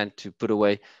 2,000 Rand to put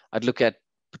away, I'd look at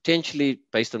potentially,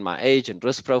 based on my age and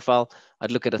risk profile,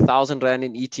 I'd look at 1,000 Rand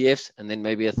in ETFs and then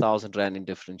maybe 1,000 Rand in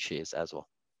different shares as well.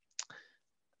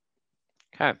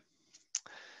 Okay.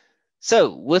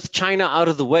 So with China out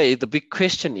of the way, the big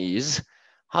question is,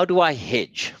 how do I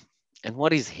hedge? And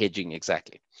what is hedging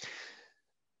exactly?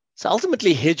 So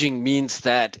ultimately, hedging means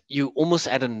that you almost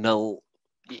at a null.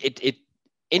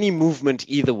 Any movement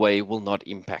either way will not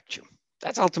impact you.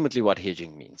 That's ultimately what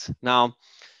hedging means. Now,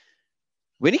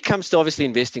 when it comes to obviously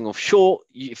investing offshore,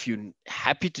 if you're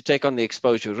happy to take on the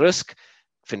exposure risk,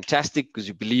 fantastic, because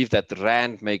you believe that the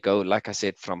Rand may go, like I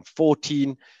said, from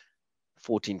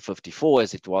 14.54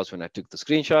 as it was when I took the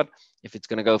screenshot. If it's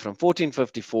going to go from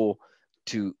 14.54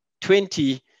 to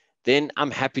 20, then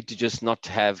I'm happy to just not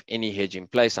have any hedge in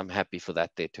place. I'm happy for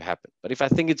that there to happen. But if I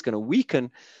think it's going to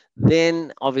weaken,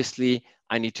 then obviously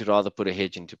I need to rather put a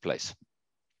hedge into place.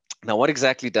 Now, what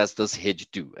exactly does this hedge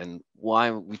do, and why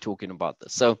are we talking about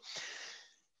this? So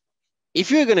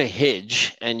if you're going to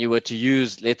hedge and you were to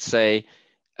use, let's say,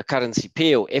 a currency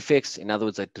pair or FX, in other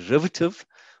words, a derivative,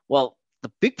 well,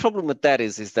 the big problem with that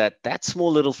is that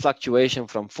small little fluctuation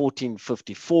from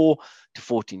 1454 to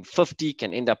 1450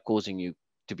 can end up causing you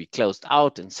to be closed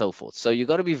out and so forth. So you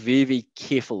got to be very, very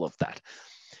careful of that.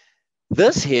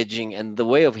 This hedging and the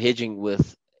way of hedging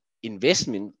with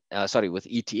investment, with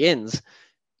ETNs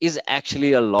is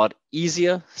actually a lot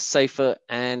easier, safer,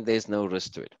 and there's no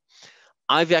risk to it.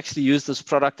 I've actually used this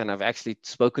product and I've actually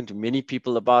spoken to many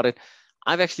people about it.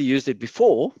 I've actually used it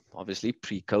before, obviously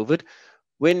pre-COVID,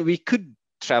 when we could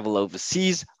travel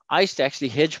overseas. I used to actually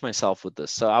hedge myself with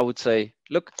this. So I would say,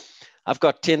 look, I've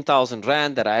got 10,000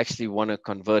 Rand that I actually want to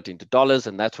convert into dollars,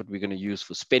 and that's what we're going to use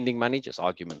for spending money, just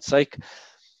argument's sake.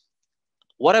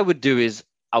 What I would do is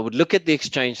I would look at the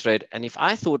exchange rate, and if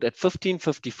I thought at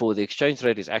 1554, the exchange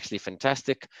rate is actually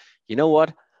fantastic, you know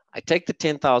what? I take the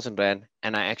 10,000 Rand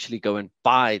and I actually go and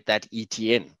buy that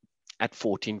ETN at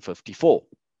 1454.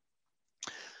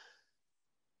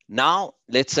 Now,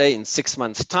 let's say in 6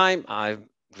 months' time, I'm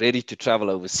ready to travel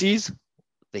overseas.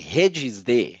 The hedge is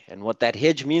there. And what that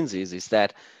hedge means is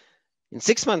that in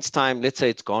 6 months' time, let's say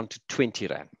it's gone to 20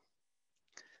 Rand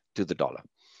to the dollar.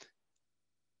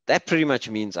 That pretty much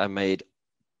means I made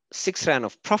 6 Rand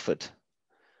of profit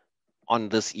on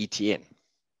this ETN.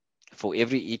 For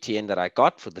every ETN that I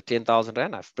got for the 10,000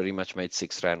 Rand, I've pretty much made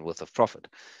 6 Rand worth of profit.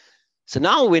 So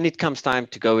now when it comes time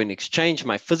to go and exchange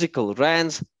my physical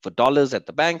Rands for dollars at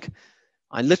the bank,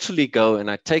 I literally go and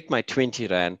I take my 20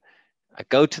 Rand, I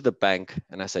go to the bank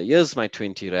and I say, here's my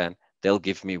 20 Rand, they'll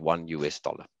give me $1 US.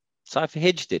 So I've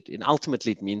hedged it, and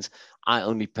ultimately it means I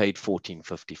only paid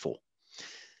 1454.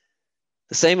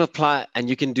 The same apply, and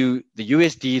you can do the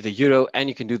USD, the Euro, and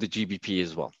you can do the GBP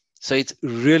as well. So it's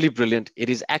really brilliant. It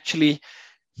is actually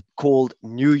called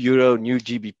New Euro, New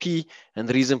GBP. And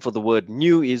the reason for the word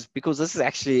new is because this is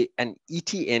actually an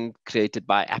ETN created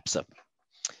by APSA.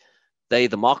 They,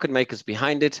 the market makers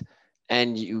behind it,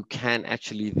 and you can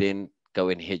actually then go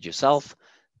and hedge yourself.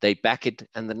 They back it.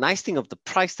 And the nice thing of the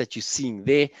price that you're seeing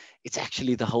there, it's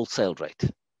actually the wholesale rate.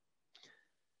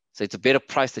 So it's a better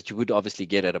price that you would obviously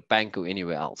get at a bank or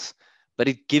anywhere else, but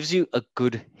it gives you a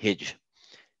good hedge.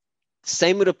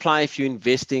 Same would apply if you're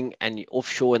investing and you're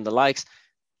offshore and the likes,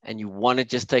 and you want to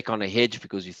just take on a hedge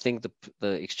because you think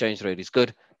the exchange rate is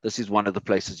good. This is one of the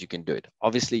places you can do it.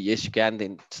 Obviously, yes, you can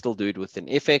then still do it with an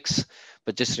FX,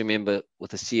 but just remember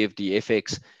with a CFD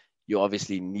FX, you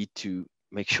obviously need to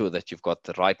make sure that you've got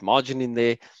the right margin in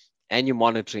there and you're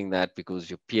monitoring that because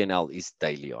your P&L is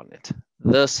daily on it.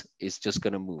 This is just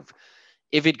going to move.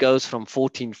 If it goes from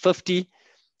 1450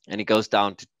 and it goes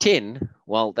down to 10,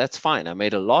 well, that's fine. I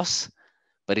made a loss,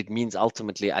 but it means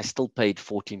ultimately I still paid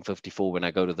 1454 when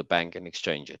I go to the bank and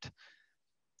exchange it.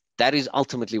 That is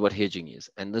ultimately what hedging is.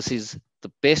 And this is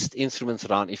the best instruments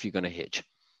around if you're going to hedge.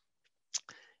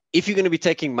 If you're going to be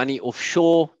taking money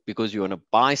offshore because you want to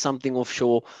buy something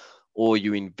offshore, or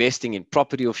you're investing in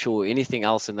property offshore, or anything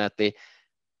else in that there,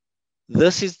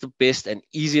 this is the best and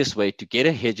easiest way to get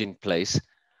a hedge in place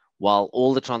while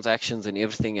all the transactions and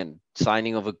everything and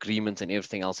signing of agreements and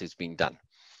everything else is being done.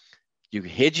 You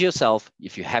hedge yourself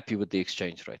if you're happy with the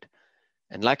exchange rate.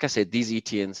 And like I said, these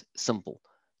ETNs, simple.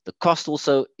 The cost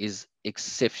also is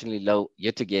exceptionally low,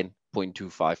 yet again,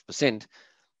 0.25%,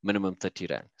 minimum 30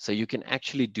 Rand. So you can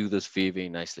actually do this very, very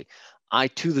nicely. I,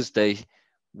 to this day,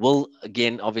 will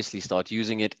again obviously start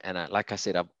using it, and like I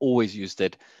said, I've always used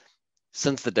it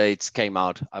since the day it came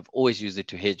out. I've always used it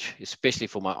to hedge, especially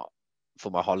for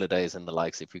my holidays and the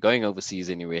likes. If we're going overseas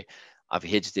anywhere, I've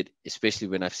hedged it, especially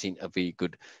when I've seen a very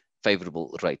good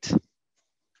favorable rate.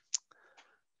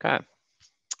 Okay,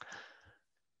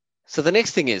 so the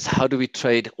next thing is, how do we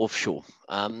trade offshore?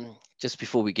 Just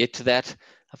before we get to that,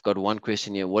 I've got one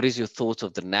question here. What is your thoughts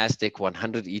of the Nasdaq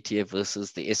 100 ETF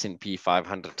versus the S&P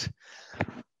 500?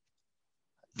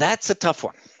 That's a tough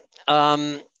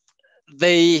one.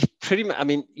 They pretty much, I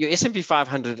mean, your S&P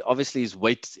 500 obviously is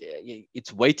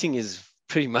its weighting is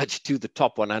pretty much to the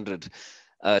top 100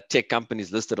 tech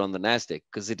companies listed on the Nasdaq,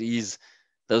 because it is,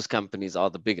 those companies are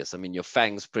the biggest. I mean, your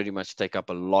FANGs pretty much take up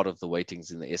a lot of the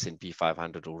weightings in the S&P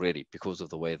 500 already because of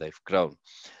the way they've grown.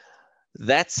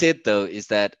 That said, though, is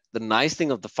that the nice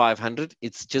thing of the 500,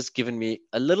 it's just given me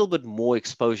a little bit more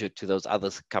exposure to those other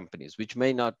companies, which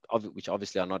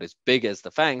obviously are not as big as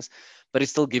the FANGs, but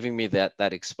it's still giving me that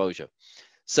exposure.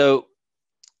 So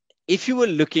If you were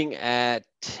looking at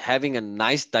having a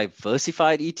nice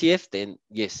diversified ETF, then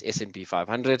yes, S&P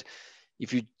 500.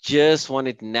 If you just want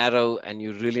it narrow and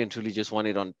you really and truly just want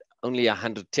it on only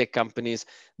 100 tech companies,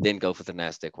 then go for the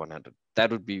Nasdaq 100.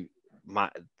 That would be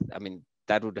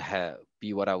that would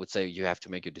be what I would say you have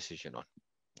to make your decision on.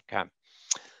 Okay.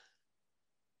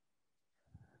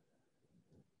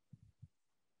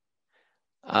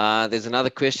 There's another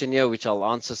question here, which I'll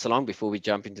answer so long before we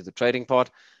jump into the trading part.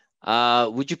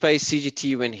 Would you pay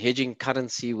CGT when hedging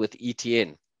currency with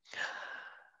ETN?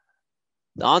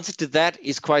 The answer to that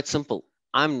is quite simple.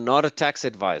 I'm not a tax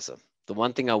advisor. The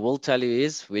one thing I will tell you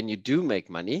is when you do make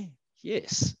money,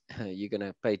 yes, you're going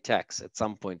to pay tax at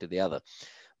some point or the other.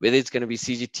 Whether it's going to be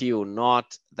CGT or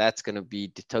not, that's going to be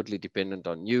totally dependent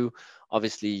on you.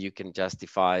 Obviously, you can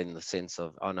justify in the sense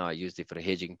of, oh no, I used it for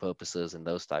hedging purposes and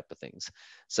those type of things.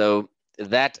 So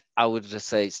that I would just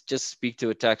say, just speak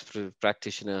to a tax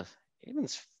practitioner, even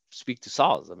speak to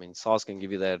SARS. I mean, SARS can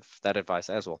give you that advice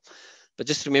as well. But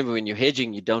just remember, when you're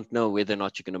hedging, you don't know whether or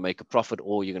not you're going to make a profit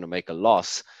or you're going to make a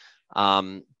loss,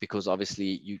 because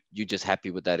obviously you're just happy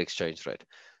with that exchange rate.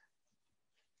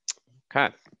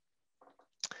 Okay.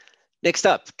 Next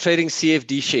up, trading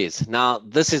CFD shares. Now,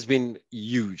 this has been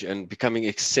huge and becoming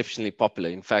exceptionally popular.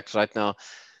 In fact, right now,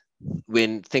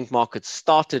 when Think Markets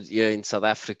started here in South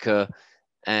Africa,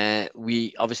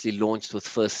 we obviously launched with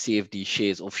first CFD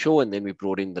shares offshore, and then we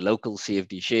brought in the local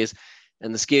CFD shares.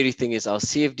 And the scary thing is our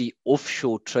CFD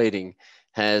offshore trading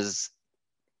has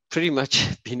pretty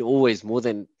much been always more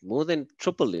than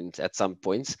triple in at some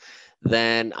points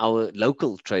than our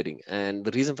local trading. And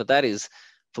the reason for that is,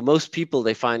 for most people,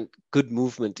 they find good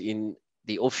movement in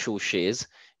the offshore shares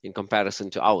in comparison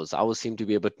to ours. Ours seem to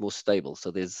be a bit more stable.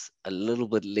 So there's a little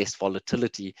bit less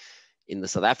volatility in the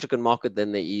South African market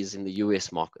than there is in the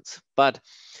US markets. But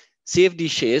CFD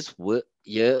shares were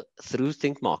here through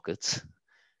Think Markets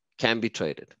can be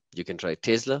traded. You can trade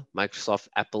Tesla, Microsoft,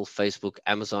 Apple, Facebook,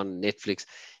 Amazon, Netflix.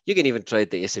 You can even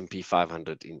trade the S&P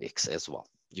 500 index as well.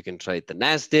 You can trade the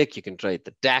Nasdaq, you can trade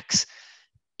the DAX,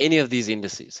 any of these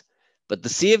indices. But the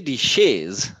CFD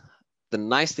shares, the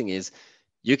nice thing is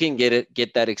you can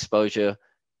get that exposure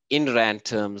in Rand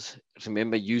terms.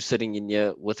 Remember, you sitting in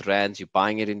here with Rands, you're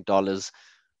buying it in dollars.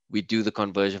 We do the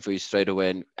conversion for you straight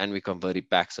away and we convert it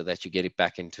back so that you get it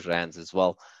back into Rands as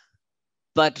well.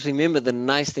 But remember, the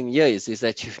nice thing here is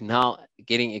that you're now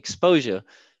getting exposure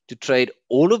to trade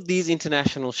all of these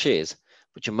international shares,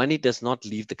 but your money does not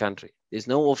leave the country. There's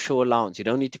no offshore allowance. You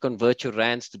don't need to convert your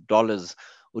Rands to dollars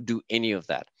or do any of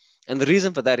that. And the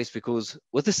reason for that is because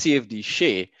with the CFD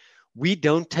share, we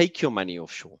don't take your money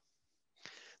offshore.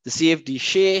 The CFD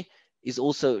share is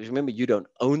also, remember, you don't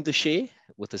own the share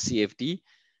with the CFD.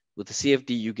 With the CFD,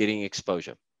 you're getting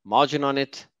exposure. Margin on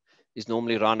it is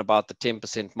normally around about the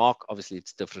 10% mark. Obviously,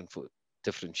 it's different for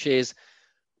different shares.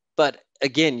 But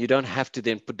again, you don't have to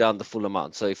then put down the full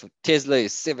amount. So if Tesla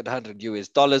is $700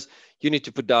 US, you need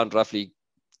to put down roughly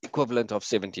equivalent of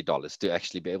 $70 to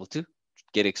actually be able to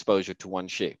get exposure to one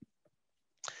share.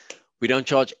 We don't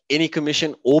charge any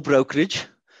commission or brokerage.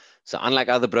 So unlike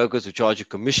other brokers who charge you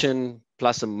commission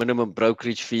plus a minimum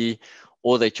brokerage fee,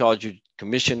 or they charge you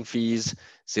commission fees,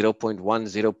 0.1,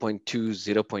 0.2,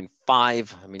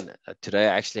 0.5. I mean, today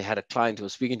I actually had a client who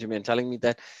was speaking to me and telling me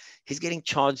that he's getting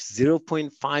charged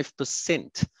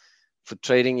 0.5% for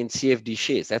trading in CFD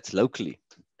shares. That's locally.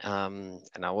 And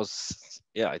I was,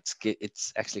 yeah,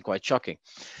 it's actually quite shocking.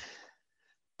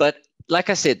 But like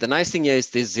I said, the nice thing here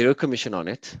is there's zero commission on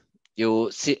it.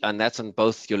 You'll see, and that's on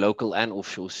both your local and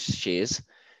offshore shares.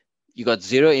 You got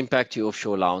zero impact to your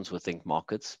offshore allowance with Think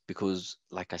Markets because,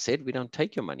 like I said, we don't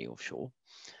take your money offshore.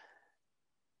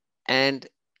 And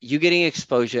you're getting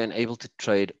exposure and able to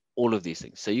trade all of these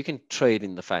things. So you can trade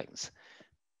in the FANGs.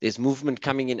 There's movement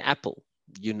coming in Apple.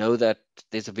 You know that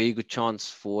there's a very good chance,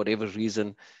 for whatever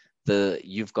reason,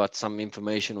 you've got some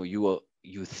information, or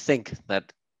you think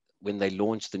that when they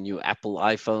launch the new Apple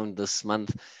iPhone this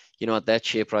month, you know what, that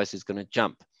share price is going to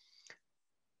jump.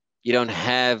 You don't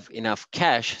have enough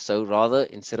cash, so rather,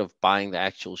 instead of buying the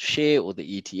actual share or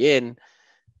the ETN,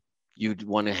 you'd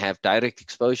want to have direct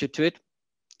exposure to it.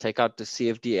 Take out the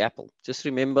CFD Apple. Just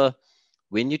remember,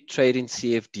 when you trade in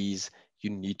CFDs, you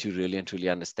need to really and truly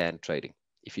understand trading.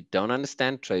 If you don't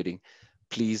understand trading,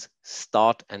 please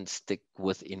start and stick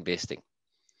with investing.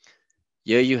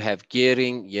 Here you have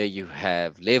gearing, here you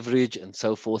have leverage and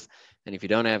so forth. And if you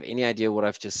don't have any idea what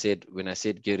I've just said, when I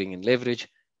said gearing and leverage,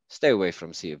 stay away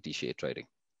from CFD share trading.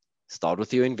 Start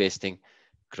with your investing,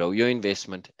 grow your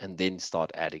investment, and then start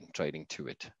adding trading to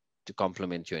it to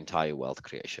complement your entire wealth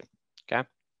creation. Okay.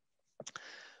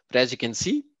 But as you can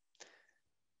see,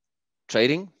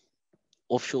 trading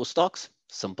offshore stocks,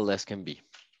 simple as can be.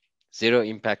 Zero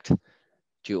impact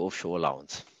to your offshore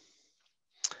allowance.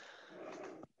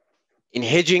 In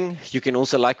hedging, you can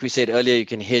also, like we said earlier, you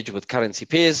can hedge with currency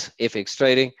pairs, FX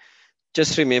trading.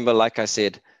 Just remember, like I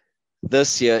said,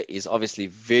 this year is obviously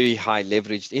very high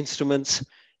leveraged instruments.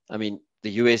 I mean,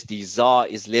 the USD ZAR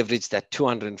is leveraged at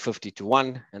 250 to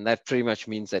 1, and that pretty much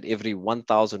means that every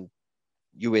 1,000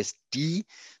 USD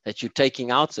that you're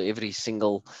taking out, so every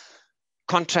single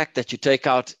contract that you take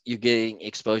out, you're getting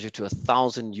exposure to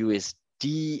 1,000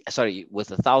 USD. Sorry,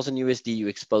 with 1,000 USD, you're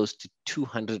exposed to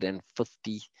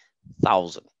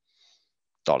 $250,000.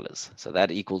 So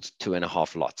that equals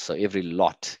 2.5 lots. So every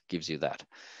lot gives you that.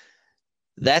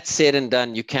 That said and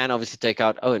done, you can obviously take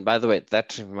out, oh, and by the way,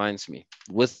 that reminds me,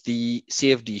 with the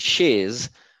CFD shares,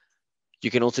 you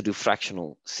can also do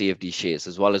fractional CFD shares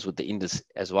as well as with the index,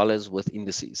 as well as with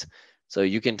indices. So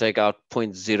you can take out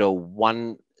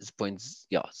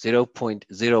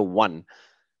 0.01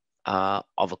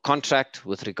 of a contract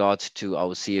with regards to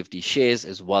our CFD shares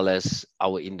as well as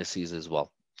our indices as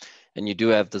well. And you do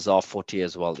have the ZAR 40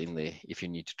 as well in there if you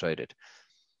need to trade it.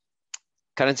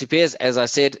 Currency pairs, as I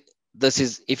said, this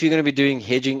is, if you're going to be doing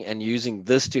hedging and using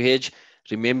this to hedge,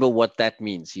 remember what that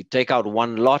means. You take out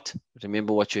one lot,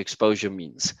 remember what your exposure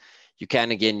means. You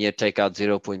can again here take out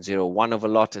 0.01 of a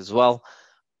lot as well,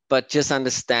 but just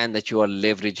understand that you are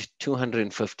leveraged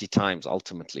 250 times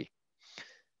ultimately.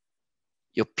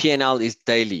 Your P&L is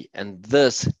daily and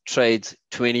this trades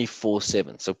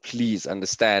 24/7. So please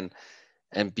understand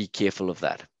and be careful of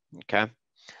that, okay?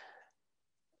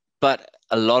 But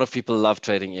a lot of people love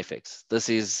trading FX. This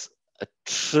is a $1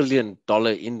 trillion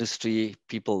industry.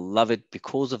 People love it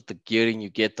because of the gearing you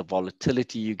get, the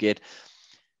volatility you get.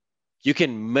 You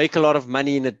can make a lot of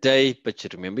money in a day, but you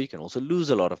remember you can also lose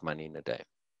a lot of money in a day,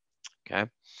 okay?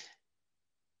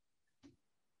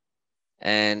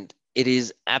 And it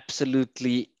is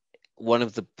absolutely one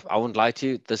of the, I won't lie to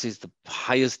you, this is the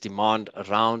highest demand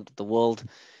around the world.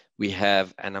 We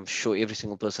have, and I'm sure every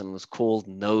single person on this call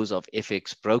knows of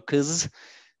FX brokers.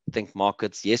 Think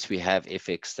markets, yes, we have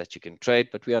FX that you can trade,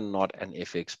 but we are not an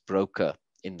FX broker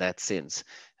in that sense.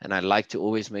 And I like to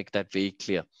always make that very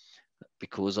clear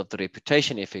because of the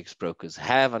reputation FX brokers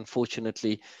have.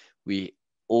 Unfortunately, we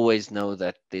always know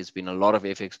that there's been a lot of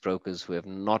FX brokers who have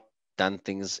not done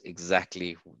things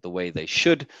exactly the way they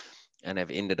should and have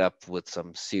ended up with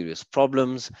some serious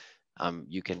problems.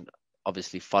 You can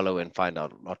obviously follow and find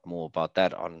out a lot more about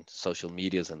that on social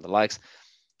medias and the likes.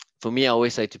 For me, I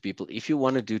always say to people, if you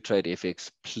want to do trade FX,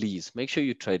 please make sure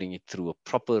you're trading it through a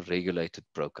proper regulated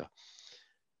broker.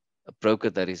 A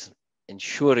broker that is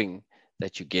ensuring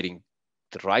that you're getting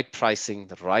the right pricing,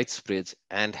 the right spreads,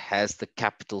 and has the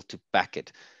capital to back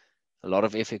it. A lot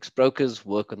of FX brokers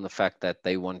work on the fact that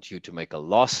they want you to make a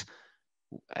loss.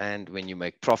 And when you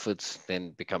make profits, then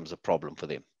it becomes a problem for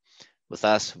them. With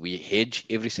us, we hedge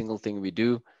every single thing we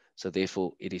do. So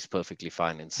therefore, it is perfectly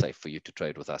fine and safe for you to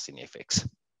trade with us in FX.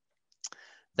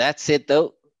 That said,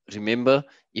 though, remember,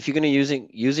 if you're going to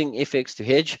using FX to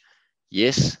hedge,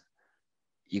 yes,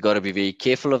 you got to be very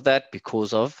careful of that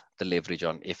because of the leverage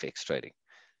on FX trading.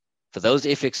 For those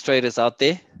FX traders out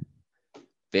there,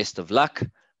 best of luck.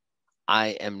 I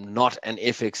am not an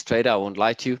FX trader, I won't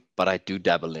lie to you, but I do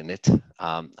dabble in it.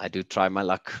 I do try my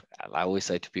luck. I always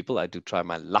say to people, I do try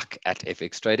my luck at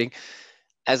FX trading.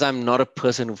 As I'm not a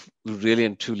person who really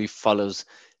and truly follows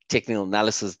technical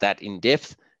analysis that in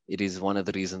depth, it is one of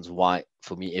the reasons why,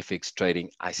 for me, FX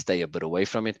trading, I stay a bit away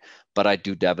from it, but I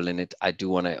do dabble in it. I do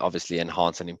want to obviously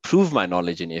enhance and improve my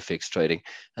knowledge in FX trading,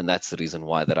 and that's the reason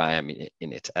why that I am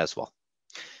in it as well.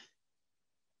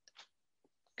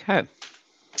 Okay.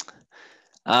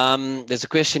 There's a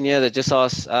question here that just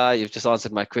asks, you've just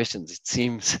answered my questions. It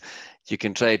seems you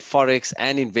can trade Forex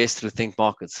and invest through Think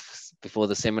Markets. Before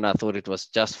the seminar, I thought it was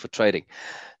just for trading.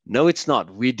 No, it's not.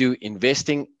 We do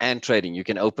investing and trading. You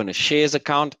can open a shares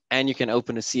account and you can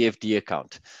open a CFD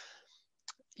account.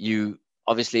 You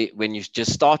obviously, when you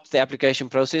just start the application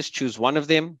process, choose one of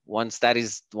them. Once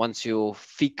your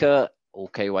FICA or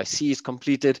KYC is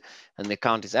completed and the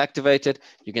account is activated,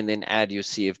 you can then add your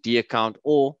CFD account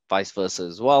or vice versa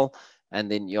as well. And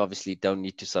then you obviously don't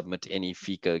need to submit any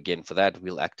FICA again for that.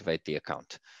 We'll activate the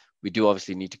account. We do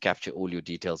obviously need to capture all your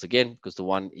details again because the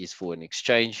one is for an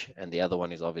exchange and the other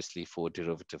one is obviously for a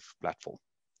derivative platform.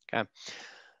 Okay.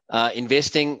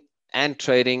 Investing and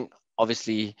trading,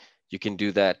 obviously you can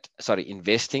do that. Sorry,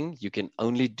 investing, you can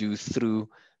only do through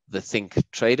the Think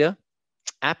Trader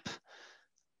app.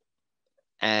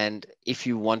 And if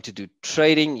you want to do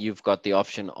trading, you've got the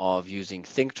option of using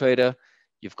Think Trader.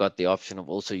 You've got the option of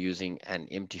also using an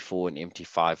MT4 and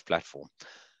MT5 platform.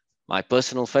 My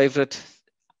personal favorite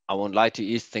I won't lie to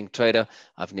you, think trader.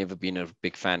 I've never been a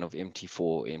big fan of MT4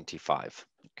 or MT5.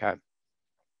 Okay.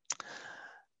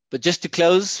 But just to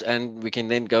close, and we can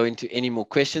then go into any more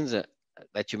questions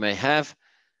that you may have.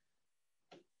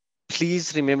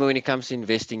 Please remember, when it comes to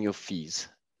investing, your fees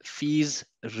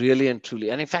really and truly,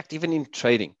 and in fact, even in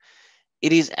trading,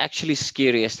 it is actually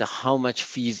scary as to how much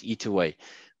fees eat away.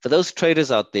 For those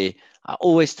traders out there,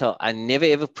 I never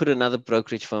ever put another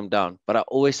brokerage firm down, but I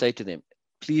always say to them,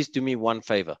 please do me one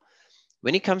favor.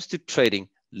 When it comes to trading,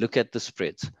 look at the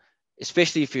spreads,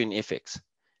 especially if you're in FX.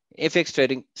 FX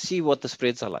trading, see what the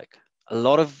spreads are like. A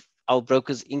lot of our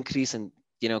brokers increase and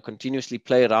continuously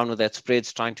play around with that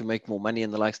spreads, trying to make more money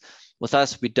and the likes. With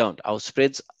us, we don't. Our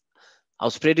spread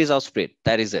is our spread.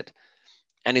 That is it.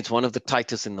 And it's one of the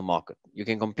tightest in the market. You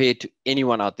can compare it to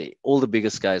anyone out there, all the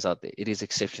biggest guys out there. It is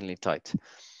exceptionally tight.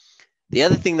 The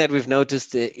other thing that we've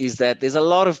noticed is that there's a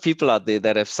lot of people out there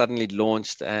that have suddenly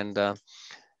launched, and I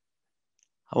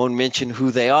won't mention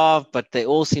who they are, but they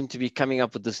all seem to be coming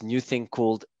up with this new thing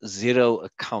called zero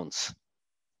accounts.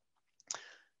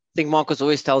 I think Marcus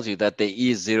always tells you that there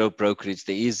is zero brokerage,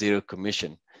 there is zero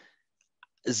commission.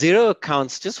 Zero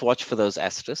accounts, just watch for those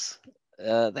asterisks.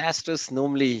 The asterisk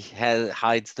normally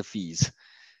hides the fees.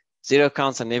 Zero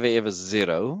accounts are never ever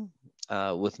zero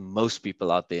with most people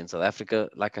out there in South Africa.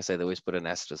 Like I said, they always put an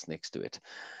asterisk next to it.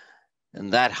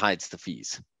 And that hides the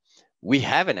fees. We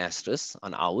have an asterisk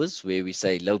on ours where we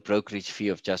say low brokerage fee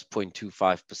of just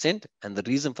 0.25%. And the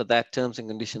reason for that, terms and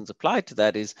conditions applied to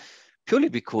that, is purely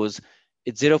because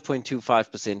it's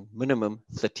 0.25% minimum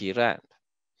 30 Rand.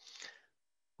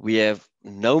 We have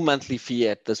no monthly fee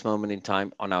at this moment in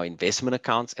time on our investment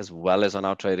accounts as well as on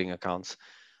our trading accounts.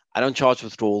 I don't charge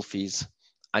withdrawal fees.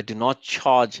 I do not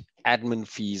charge admin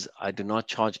fees. I do not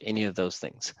charge any of those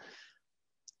things.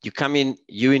 You come in,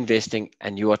 you investing,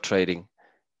 and you are trading,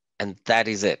 and that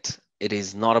is it. It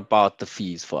is not about the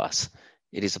fees for us.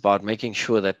 It is about making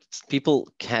sure that people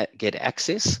can get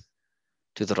access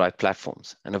to the right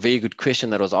platforms. And a very good question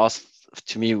that was asked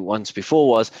to me once before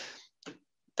was,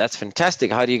 that's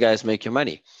fantastic. How do you guys make your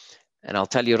money? And I'll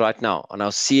tell you right now, on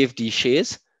our CFD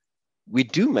shares, we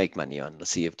do make money on the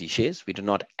CFD shares. We do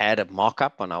not add a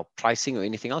markup on our pricing or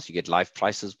anything else. You get live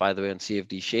prices, by the way, on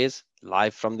CFD shares,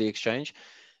 live from the exchange.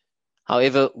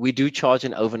 However, we do charge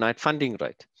an overnight funding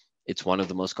rate. It's one of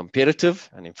the most competitive.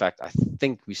 And in fact, I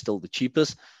think we're still the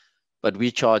cheapest. But we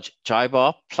charge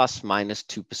JIBAR plus minus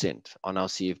 2% on our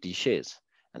CFD shares.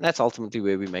 And that's ultimately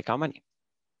where we make our money.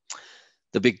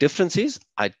 The big difference is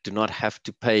I do not have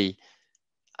to pay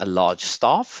a large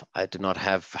staff. I do not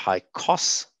have high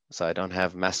costs. So I don't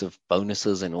have massive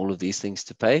bonuses and all of these things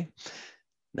to pay.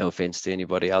 No offense to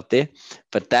anybody out there,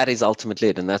 but that is ultimately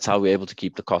it. And that's how we're able to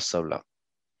keep the costs so low.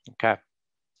 Okay.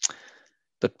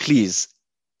 But please,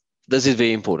 this is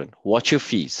very important. Watch your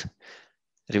fees.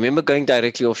 Remember, going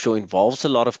directly offshore involves a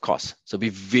lot of costs. So be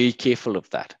very careful of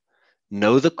that.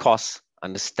 Know the costs,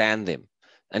 understand them.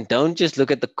 And don't just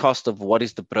look at the cost of what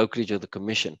is the brokerage or the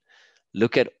commission.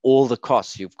 Look at all the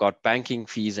costs. You've got banking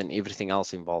fees and everything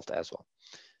else involved as well.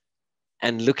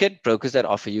 And look at brokers that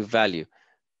offer you value.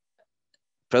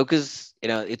 Brokers,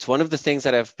 it's one of the things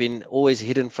that have been always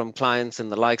hidden from clients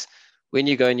and the likes. When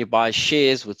you go and you buy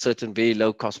shares with certain very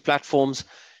low cost platforms,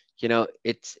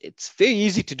 it's very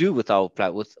easy to do with all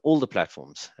the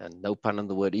platforms, and no pun on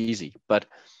the word easy, but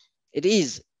it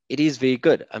is very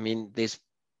good. I mean, there's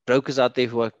brokers out there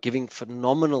who are giving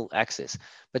phenomenal access,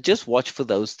 but just watch for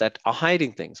those that are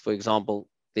hiding things. For example,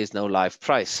 there's no live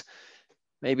price.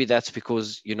 Maybe that's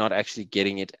because you're not actually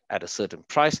getting it at a certain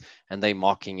price and they're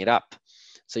marking it up.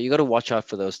 So you got to watch out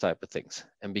for those type of things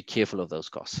and be careful of those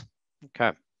costs.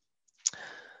 Okay.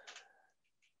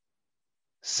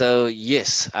 So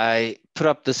yes, I put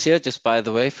up this here, just by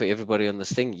the way, for everybody on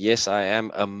this thing. Yes, I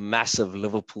am a massive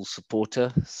Liverpool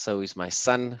supporter. So is my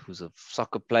son, who's a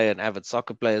soccer player, an avid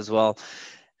soccer player as well.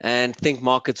 And Think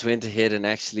Markets went ahead and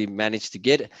actually managed to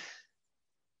get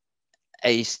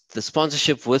the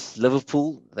sponsorship with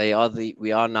Liverpool.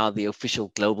 We are now the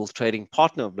official global trading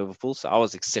partner of Liverpool. So I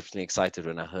was exceptionally excited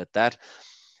when I heard that.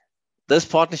 This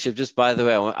partnership, just by the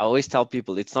way, I always tell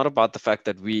people, it's not about the fact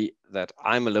that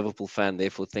I'm a Liverpool fan,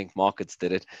 therefore Think Markets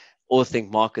did it, or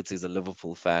Think Markets is a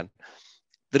Liverpool fan.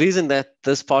 The reason that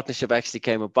this partnership actually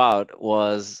came about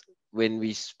was when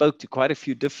we spoke to quite a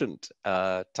few different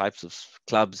types of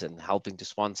clubs and helping to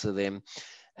sponsor them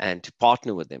and to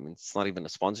partner with them. It's not even a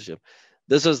sponsorship.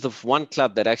 This was the one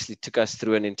club that actually took us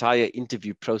through an entire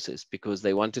interview process because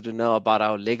they wanted to know about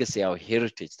our legacy, our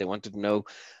heritage. They wanted to know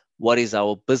what is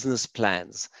our business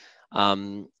plans.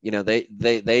 They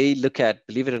look at,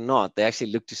 believe it or not, they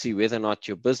actually look to see whether or not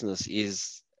your business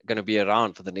is going to be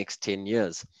around for the next 10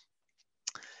 years?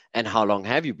 And how long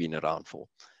have you been around for?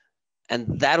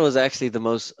 And that was actually the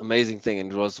most amazing thing.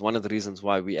 And it was one of the reasons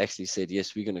why we actually said,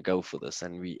 yes, we're going to go for this.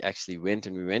 And we actually went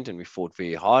and we fought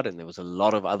very hard. And there was a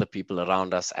lot of other people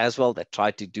around us as well that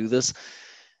tried to do this.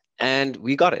 And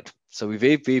we got it. So we're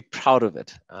very, very proud of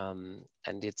it. And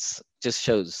it's just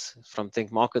shows from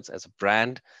Think Markets as a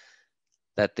brand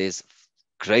that there's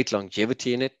great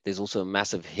longevity in it. There's also a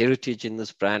massive heritage in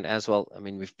this brand as well. I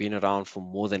mean, we've been around for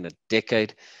more than a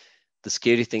decade. The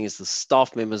scary thing is the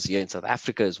staff members here in South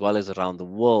Africa, as well as around the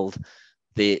world,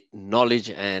 their knowledge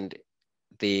and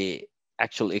their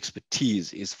actual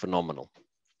expertise is phenomenal.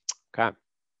 Okay.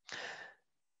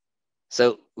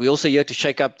 So we're also here to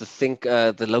shake up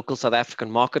the local South African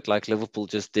market, like Liverpool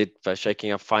just did by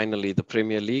shaking up finally the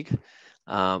Premier League.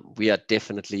 We are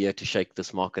definitely here to shake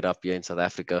this market up here in South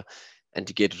Africa and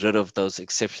to get rid of those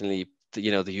exceptionally, the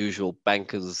usual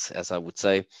bankers, as I would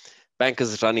say,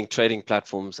 bankers running trading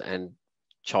platforms and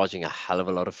charging a hell of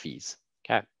a lot of fees.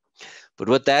 Okay. But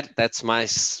with that, that's my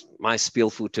spiel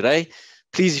for today.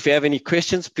 Please, if you have any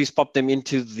questions, please pop them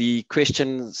into the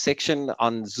question section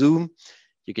on Zoom.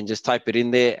 You can just type it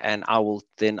in there and I will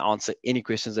then answer any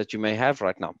questions that you may have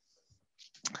right now.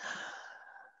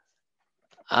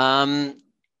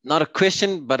 Not a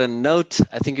question, but a note.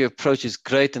 I think your approach is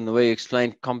great, and the way you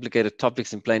explain complicated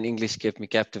topics in plain English kept me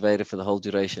captivated for the whole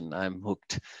duration. I'm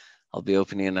hooked. I'll be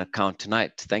opening an account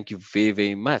tonight. Thank you very,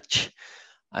 very much.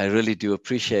 I really do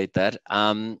appreciate that.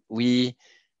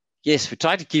 Yes, we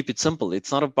try to keep it simple.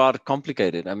 It's not about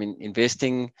complicated. I mean,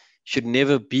 investing should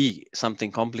never be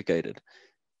something complicated.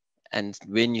 And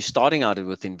when you're starting out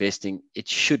with investing, it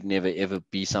should never, ever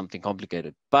be something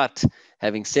complicated. But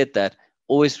having said that,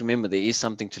 always remember there is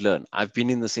something to learn. I've been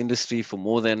in this industry for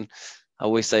more than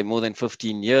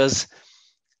 15 years.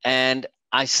 And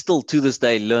I still, to this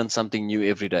day, learn something new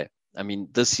every day. I mean,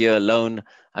 this year alone,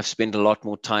 I've spent a lot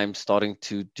more time starting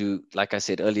to do, like I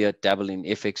said earlier, dabble in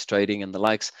FX trading and the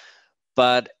likes.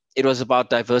 But it was about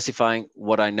diversifying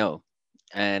what I know.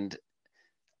 And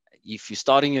if you're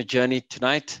starting your journey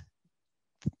tonight,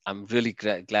 I'm really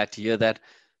glad to hear that.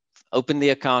 Open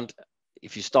the account.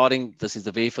 If you're starting, this is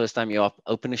the very first time you're up,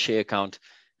 open a share account,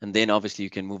 and then obviously you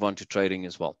can move on to trading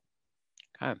as well.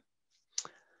 Okay.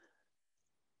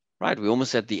 Right, we're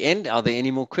almost at the end. Are there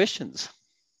any more questions?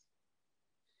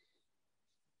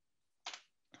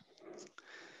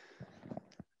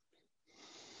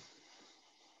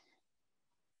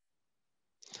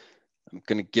 I'm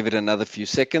going to give it another few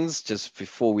seconds just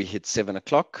before we hit 7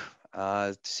 o'clock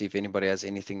to see if anybody has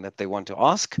anything that they want to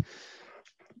ask.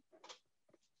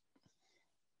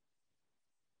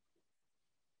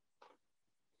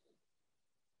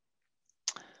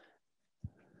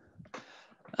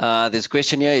 There's a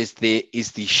question here, is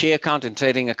the share account and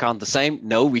trading account the same?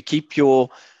 No, we keep your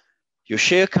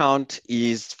share account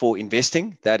is for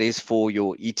investing. That is for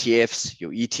your ETFs,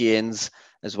 your ETNs,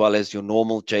 as well as your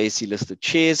normal JSE listed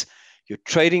shares. Your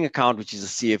trading account, which is a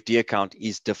CFD account,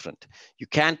 is different. You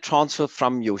can transfer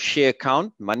from your share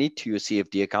account money to your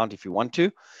CFD account if you want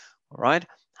to, all right?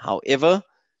 However,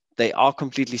 they are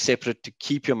completely separate to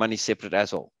keep your money separate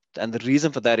as well. And the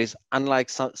reason for that is, unlike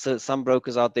some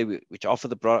brokers out there which offer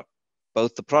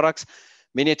both the products,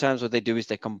 many times what they do is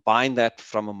they combine that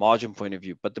from a margin point of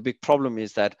view. But the big problem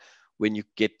is that when you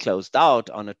get closed out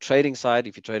on a trading side,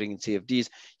 if you're trading in CFDs,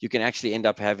 you can actually end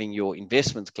up having your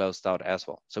investments closed out as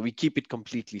well. So we keep it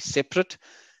completely separate,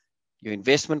 your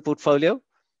investment portfolio,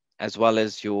 as well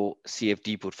as your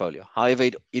CFD portfolio. However,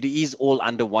 it is all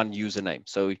under one username.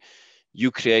 So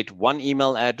you create one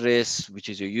email address, which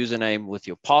is your username with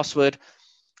your password,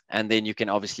 and then you can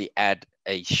obviously add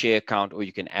a share account or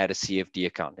you can add a CFD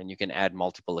account, and you can add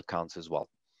multiple accounts as well.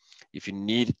 If you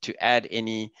need to add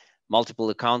any multiple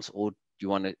accounts, or you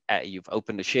want to add, you've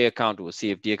opened a share account or a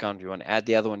CFD account, you want to add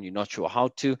the other one, you're not sure how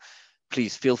to,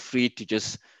 please feel free to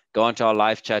just go into our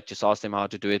live chat, just ask them how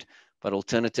to do it. But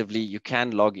alternatively, you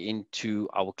can log into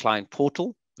our client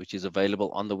portal, which is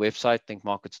available on the website,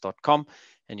 thinkmarkets.com,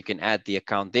 and you can add the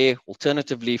account there.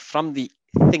 Alternatively, from the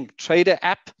Think Trader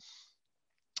app,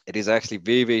 it is actually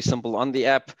very, very simple on the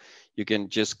app. You can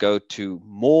just go to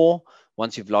more.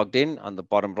 Once you've logged in, on the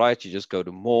bottom right, you just go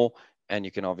to more, and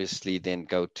you can obviously then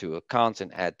go to accounts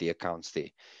and add the accounts there.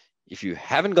 If you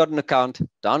haven't got an account,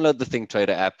 download the Think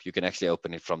Trader app. You can actually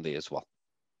open it from there as well.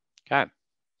 Okay.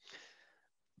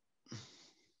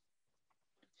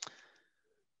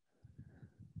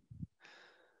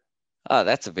 Ah,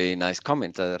 that's a very nice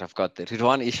comment that I've got there.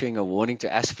 Ridwan issuing a warning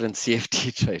to aspirant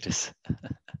CFD traders.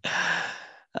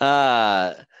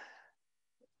 An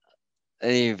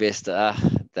investor.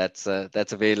 That's a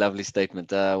very lovely statement.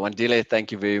 Wandile,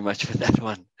 thank you very much for that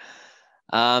one.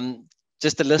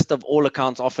 Just a list of all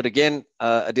accounts offered again.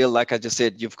 Adil, like I just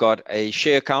said, you've got a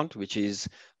share account, which is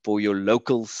for your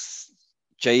local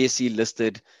JSE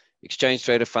listed exchange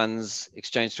traded funds,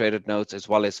 exchange traded notes, as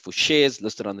well as for shares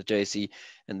listed on the JSE.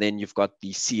 And then you've got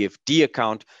the CFD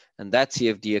account, and that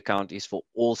CFD account is for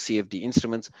all CFD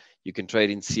instruments. You can trade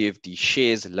in CFD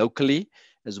shares locally,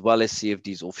 as well as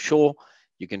CFDs offshore.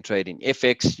 You can trade in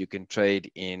FX, you can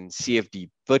trade in CFD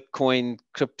Bitcoin,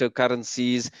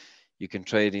 cryptocurrencies, you can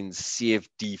trade in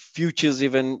CFD futures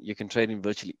even, you can trade in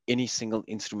virtually any single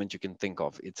instrument you can think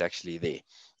of. It's actually there,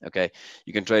 okay?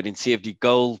 You can trade in CFD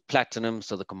gold, platinum,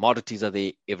 so the commodities are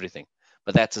there, everything.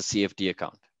 But that's a CFD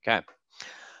account, okay?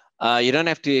 You don't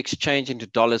have to exchange into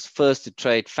dollars first to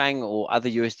trade FANG or other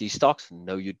USD stocks.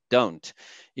 No, you don't.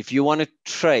 If you want to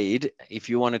trade, if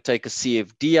you want to take a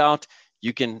CFD out,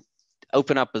 you can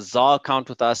open up a ZAR account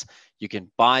with us. You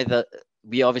can buy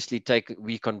we obviously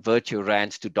we convert your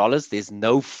rands to dollars. There's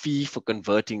no fee for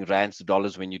converting rands to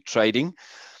dollars when you're trading,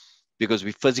 because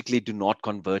we physically do not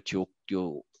convert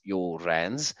your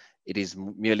rands. It is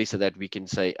merely so that we can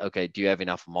say, okay, do you have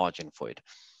enough margin for it?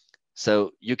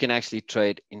 So you can actually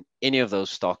trade in any of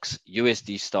those stocks,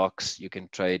 USD stocks, you can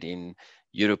trade in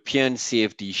European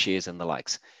CFD shares and the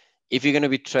likes. If you're going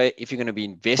to be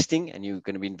investing, and you're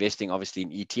going to be investing obviously in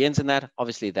ETNs and that,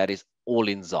 obviously that is all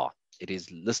in ZAR. It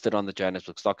is listed on the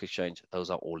Johannesburg Stock Exchange.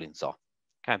 Those are all in ZAR.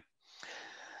 Okay.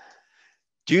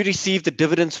 Do you receive the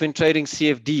dividends when trading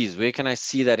CFDs? Where can I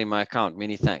see that in my account?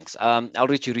 Many thanks.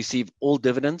 Aldrich, you receive all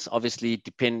dividends, obviously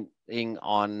depending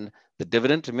on the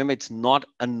dividend. Remember, it's not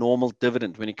a normal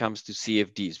dividend when it comes to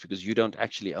CFDs, because you don't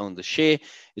actually own the share.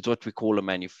 It's what we call a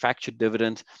manufactured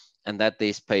dividend, and that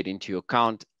is paid into your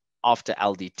account after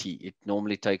LDT. It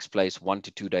normally takes place 1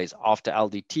 to 2 days after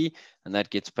LDT, and that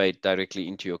gets paid directly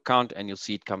into your account, and you'll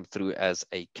see it come through as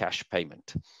a cash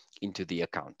payment into the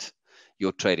account,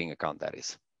 your trading account, that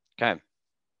is. Okay.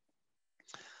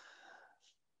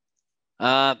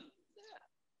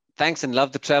 Thanks, and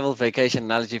love the travel vacation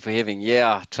analogy for having.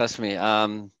 Yeah, trust me.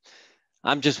 I'm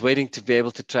just waiting to be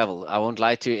able to travel. I won't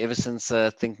lie to you. Ever since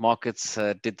Think Markets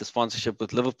did the sponsorship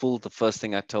with Liverpool, the first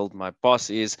thing I told my boss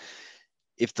is,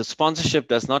 if the sponsorship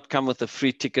does not come with a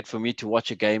free ticket for me to watch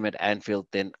a game at Anfield,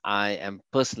 then I am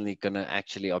personally going to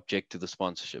actually object to the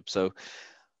sponsorship. So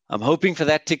I'm hoping for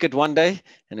that ticket one day.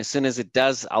 And as soon as it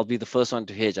does, I'll be the first one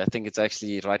to hedge. I think it's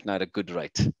actually right now at a good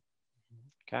rate.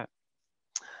 Okay.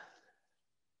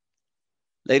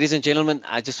 Ladies and gentlemen,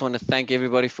 I just want to thank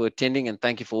everybody for attending, and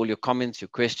thank you for all your comments, your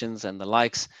questions, and the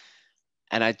likes.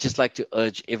 And I'd just like to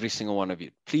urge every single one of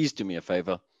you, please do me a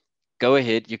favor. Go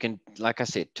ahead. You can, like I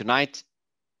said, tonight,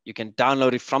 you can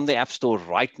download it from the App Store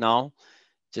right now.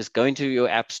 Just go into your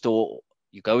App Store,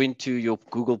 you go into your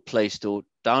Google Play Store,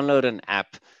 download an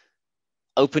app,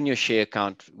 open your share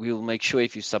account. We will make sure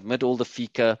if you submit all the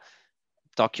FICA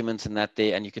documents and that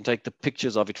there, and you can take the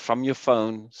pictures of it from your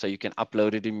phone so you can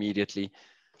upload it immediately,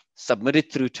 submit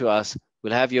it through to us.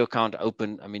 We'll have your account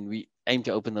open. I mean, we aim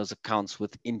to open those accounts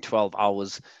within 12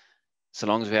 hours. So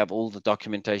long as we have all the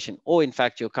documentation, or in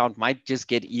fact, your account might just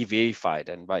get e-verified.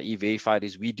 And by e-verified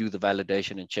is we do the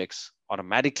validation and checks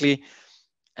automatically.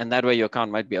 And that way your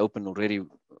account might be open already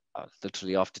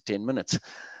literally after 10 minutes.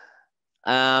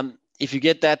 If you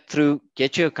get that through,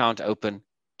 get your account open,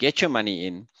 get your money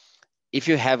in. If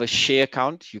you have a share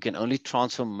account, you can only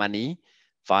transfer money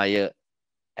via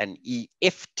an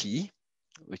EFT,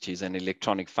 which is an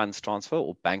electronic funds transfer,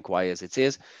 or bank wire as it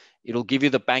says. It'll give you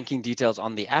the banking details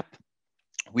on the app.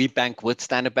 We bank with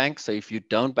Standard Bank. So if you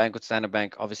don't bank with Standard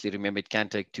Bank, obviously remember it can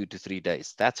take 2 to 3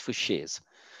 days. That's for shares.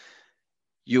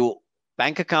 Your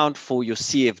bank account for your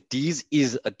CFDs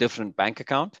is a different bank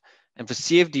account. And for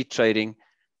CFD trading,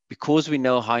 because we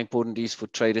know how important it is for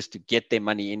traders to get their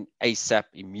money in ASAP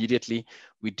immediately,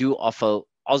 we do offer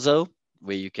OZO,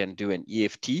 where you can do an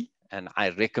EFT. And I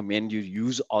recommend you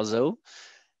use OZO.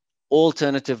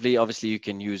 Alternatively, obviously, you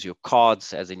can use your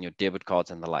cards, as in your debit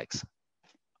cards and the likes.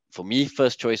 For me,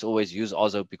 first choice, always use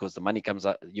OZO, because the money comes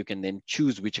out. You can then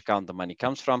choose which account the money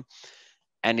comes from,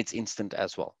 and it's instant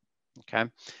as well. Okay,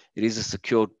 it is a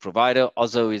secured provider.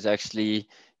 OZO is actually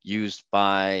used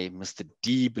by Mr.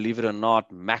 D, believe it or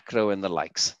not, Macro and the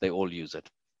likes. They all use it.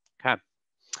 Okay.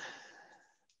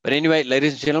 But anyway,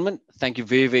 ladies and gentlemen, thank you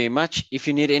very, very much. If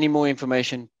you need any more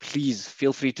information, please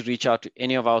feel free to reach out to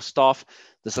any of our staff.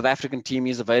 The South African team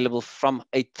is available from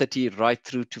 8:30 right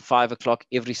through to 5 o'clock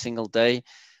every single day.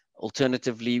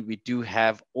 Alternatively, we do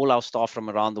have all our staff from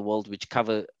around the world, which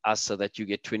cover us so that you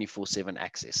get 24/7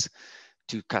 access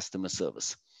to customer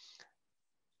service.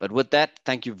 But with that,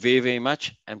 thank you very, very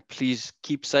much. And please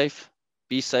keep safe,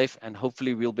 be safe, and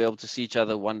hopefully we'll be able to see each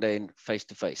other one day face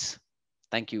to face.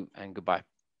 Thank you and goodbye.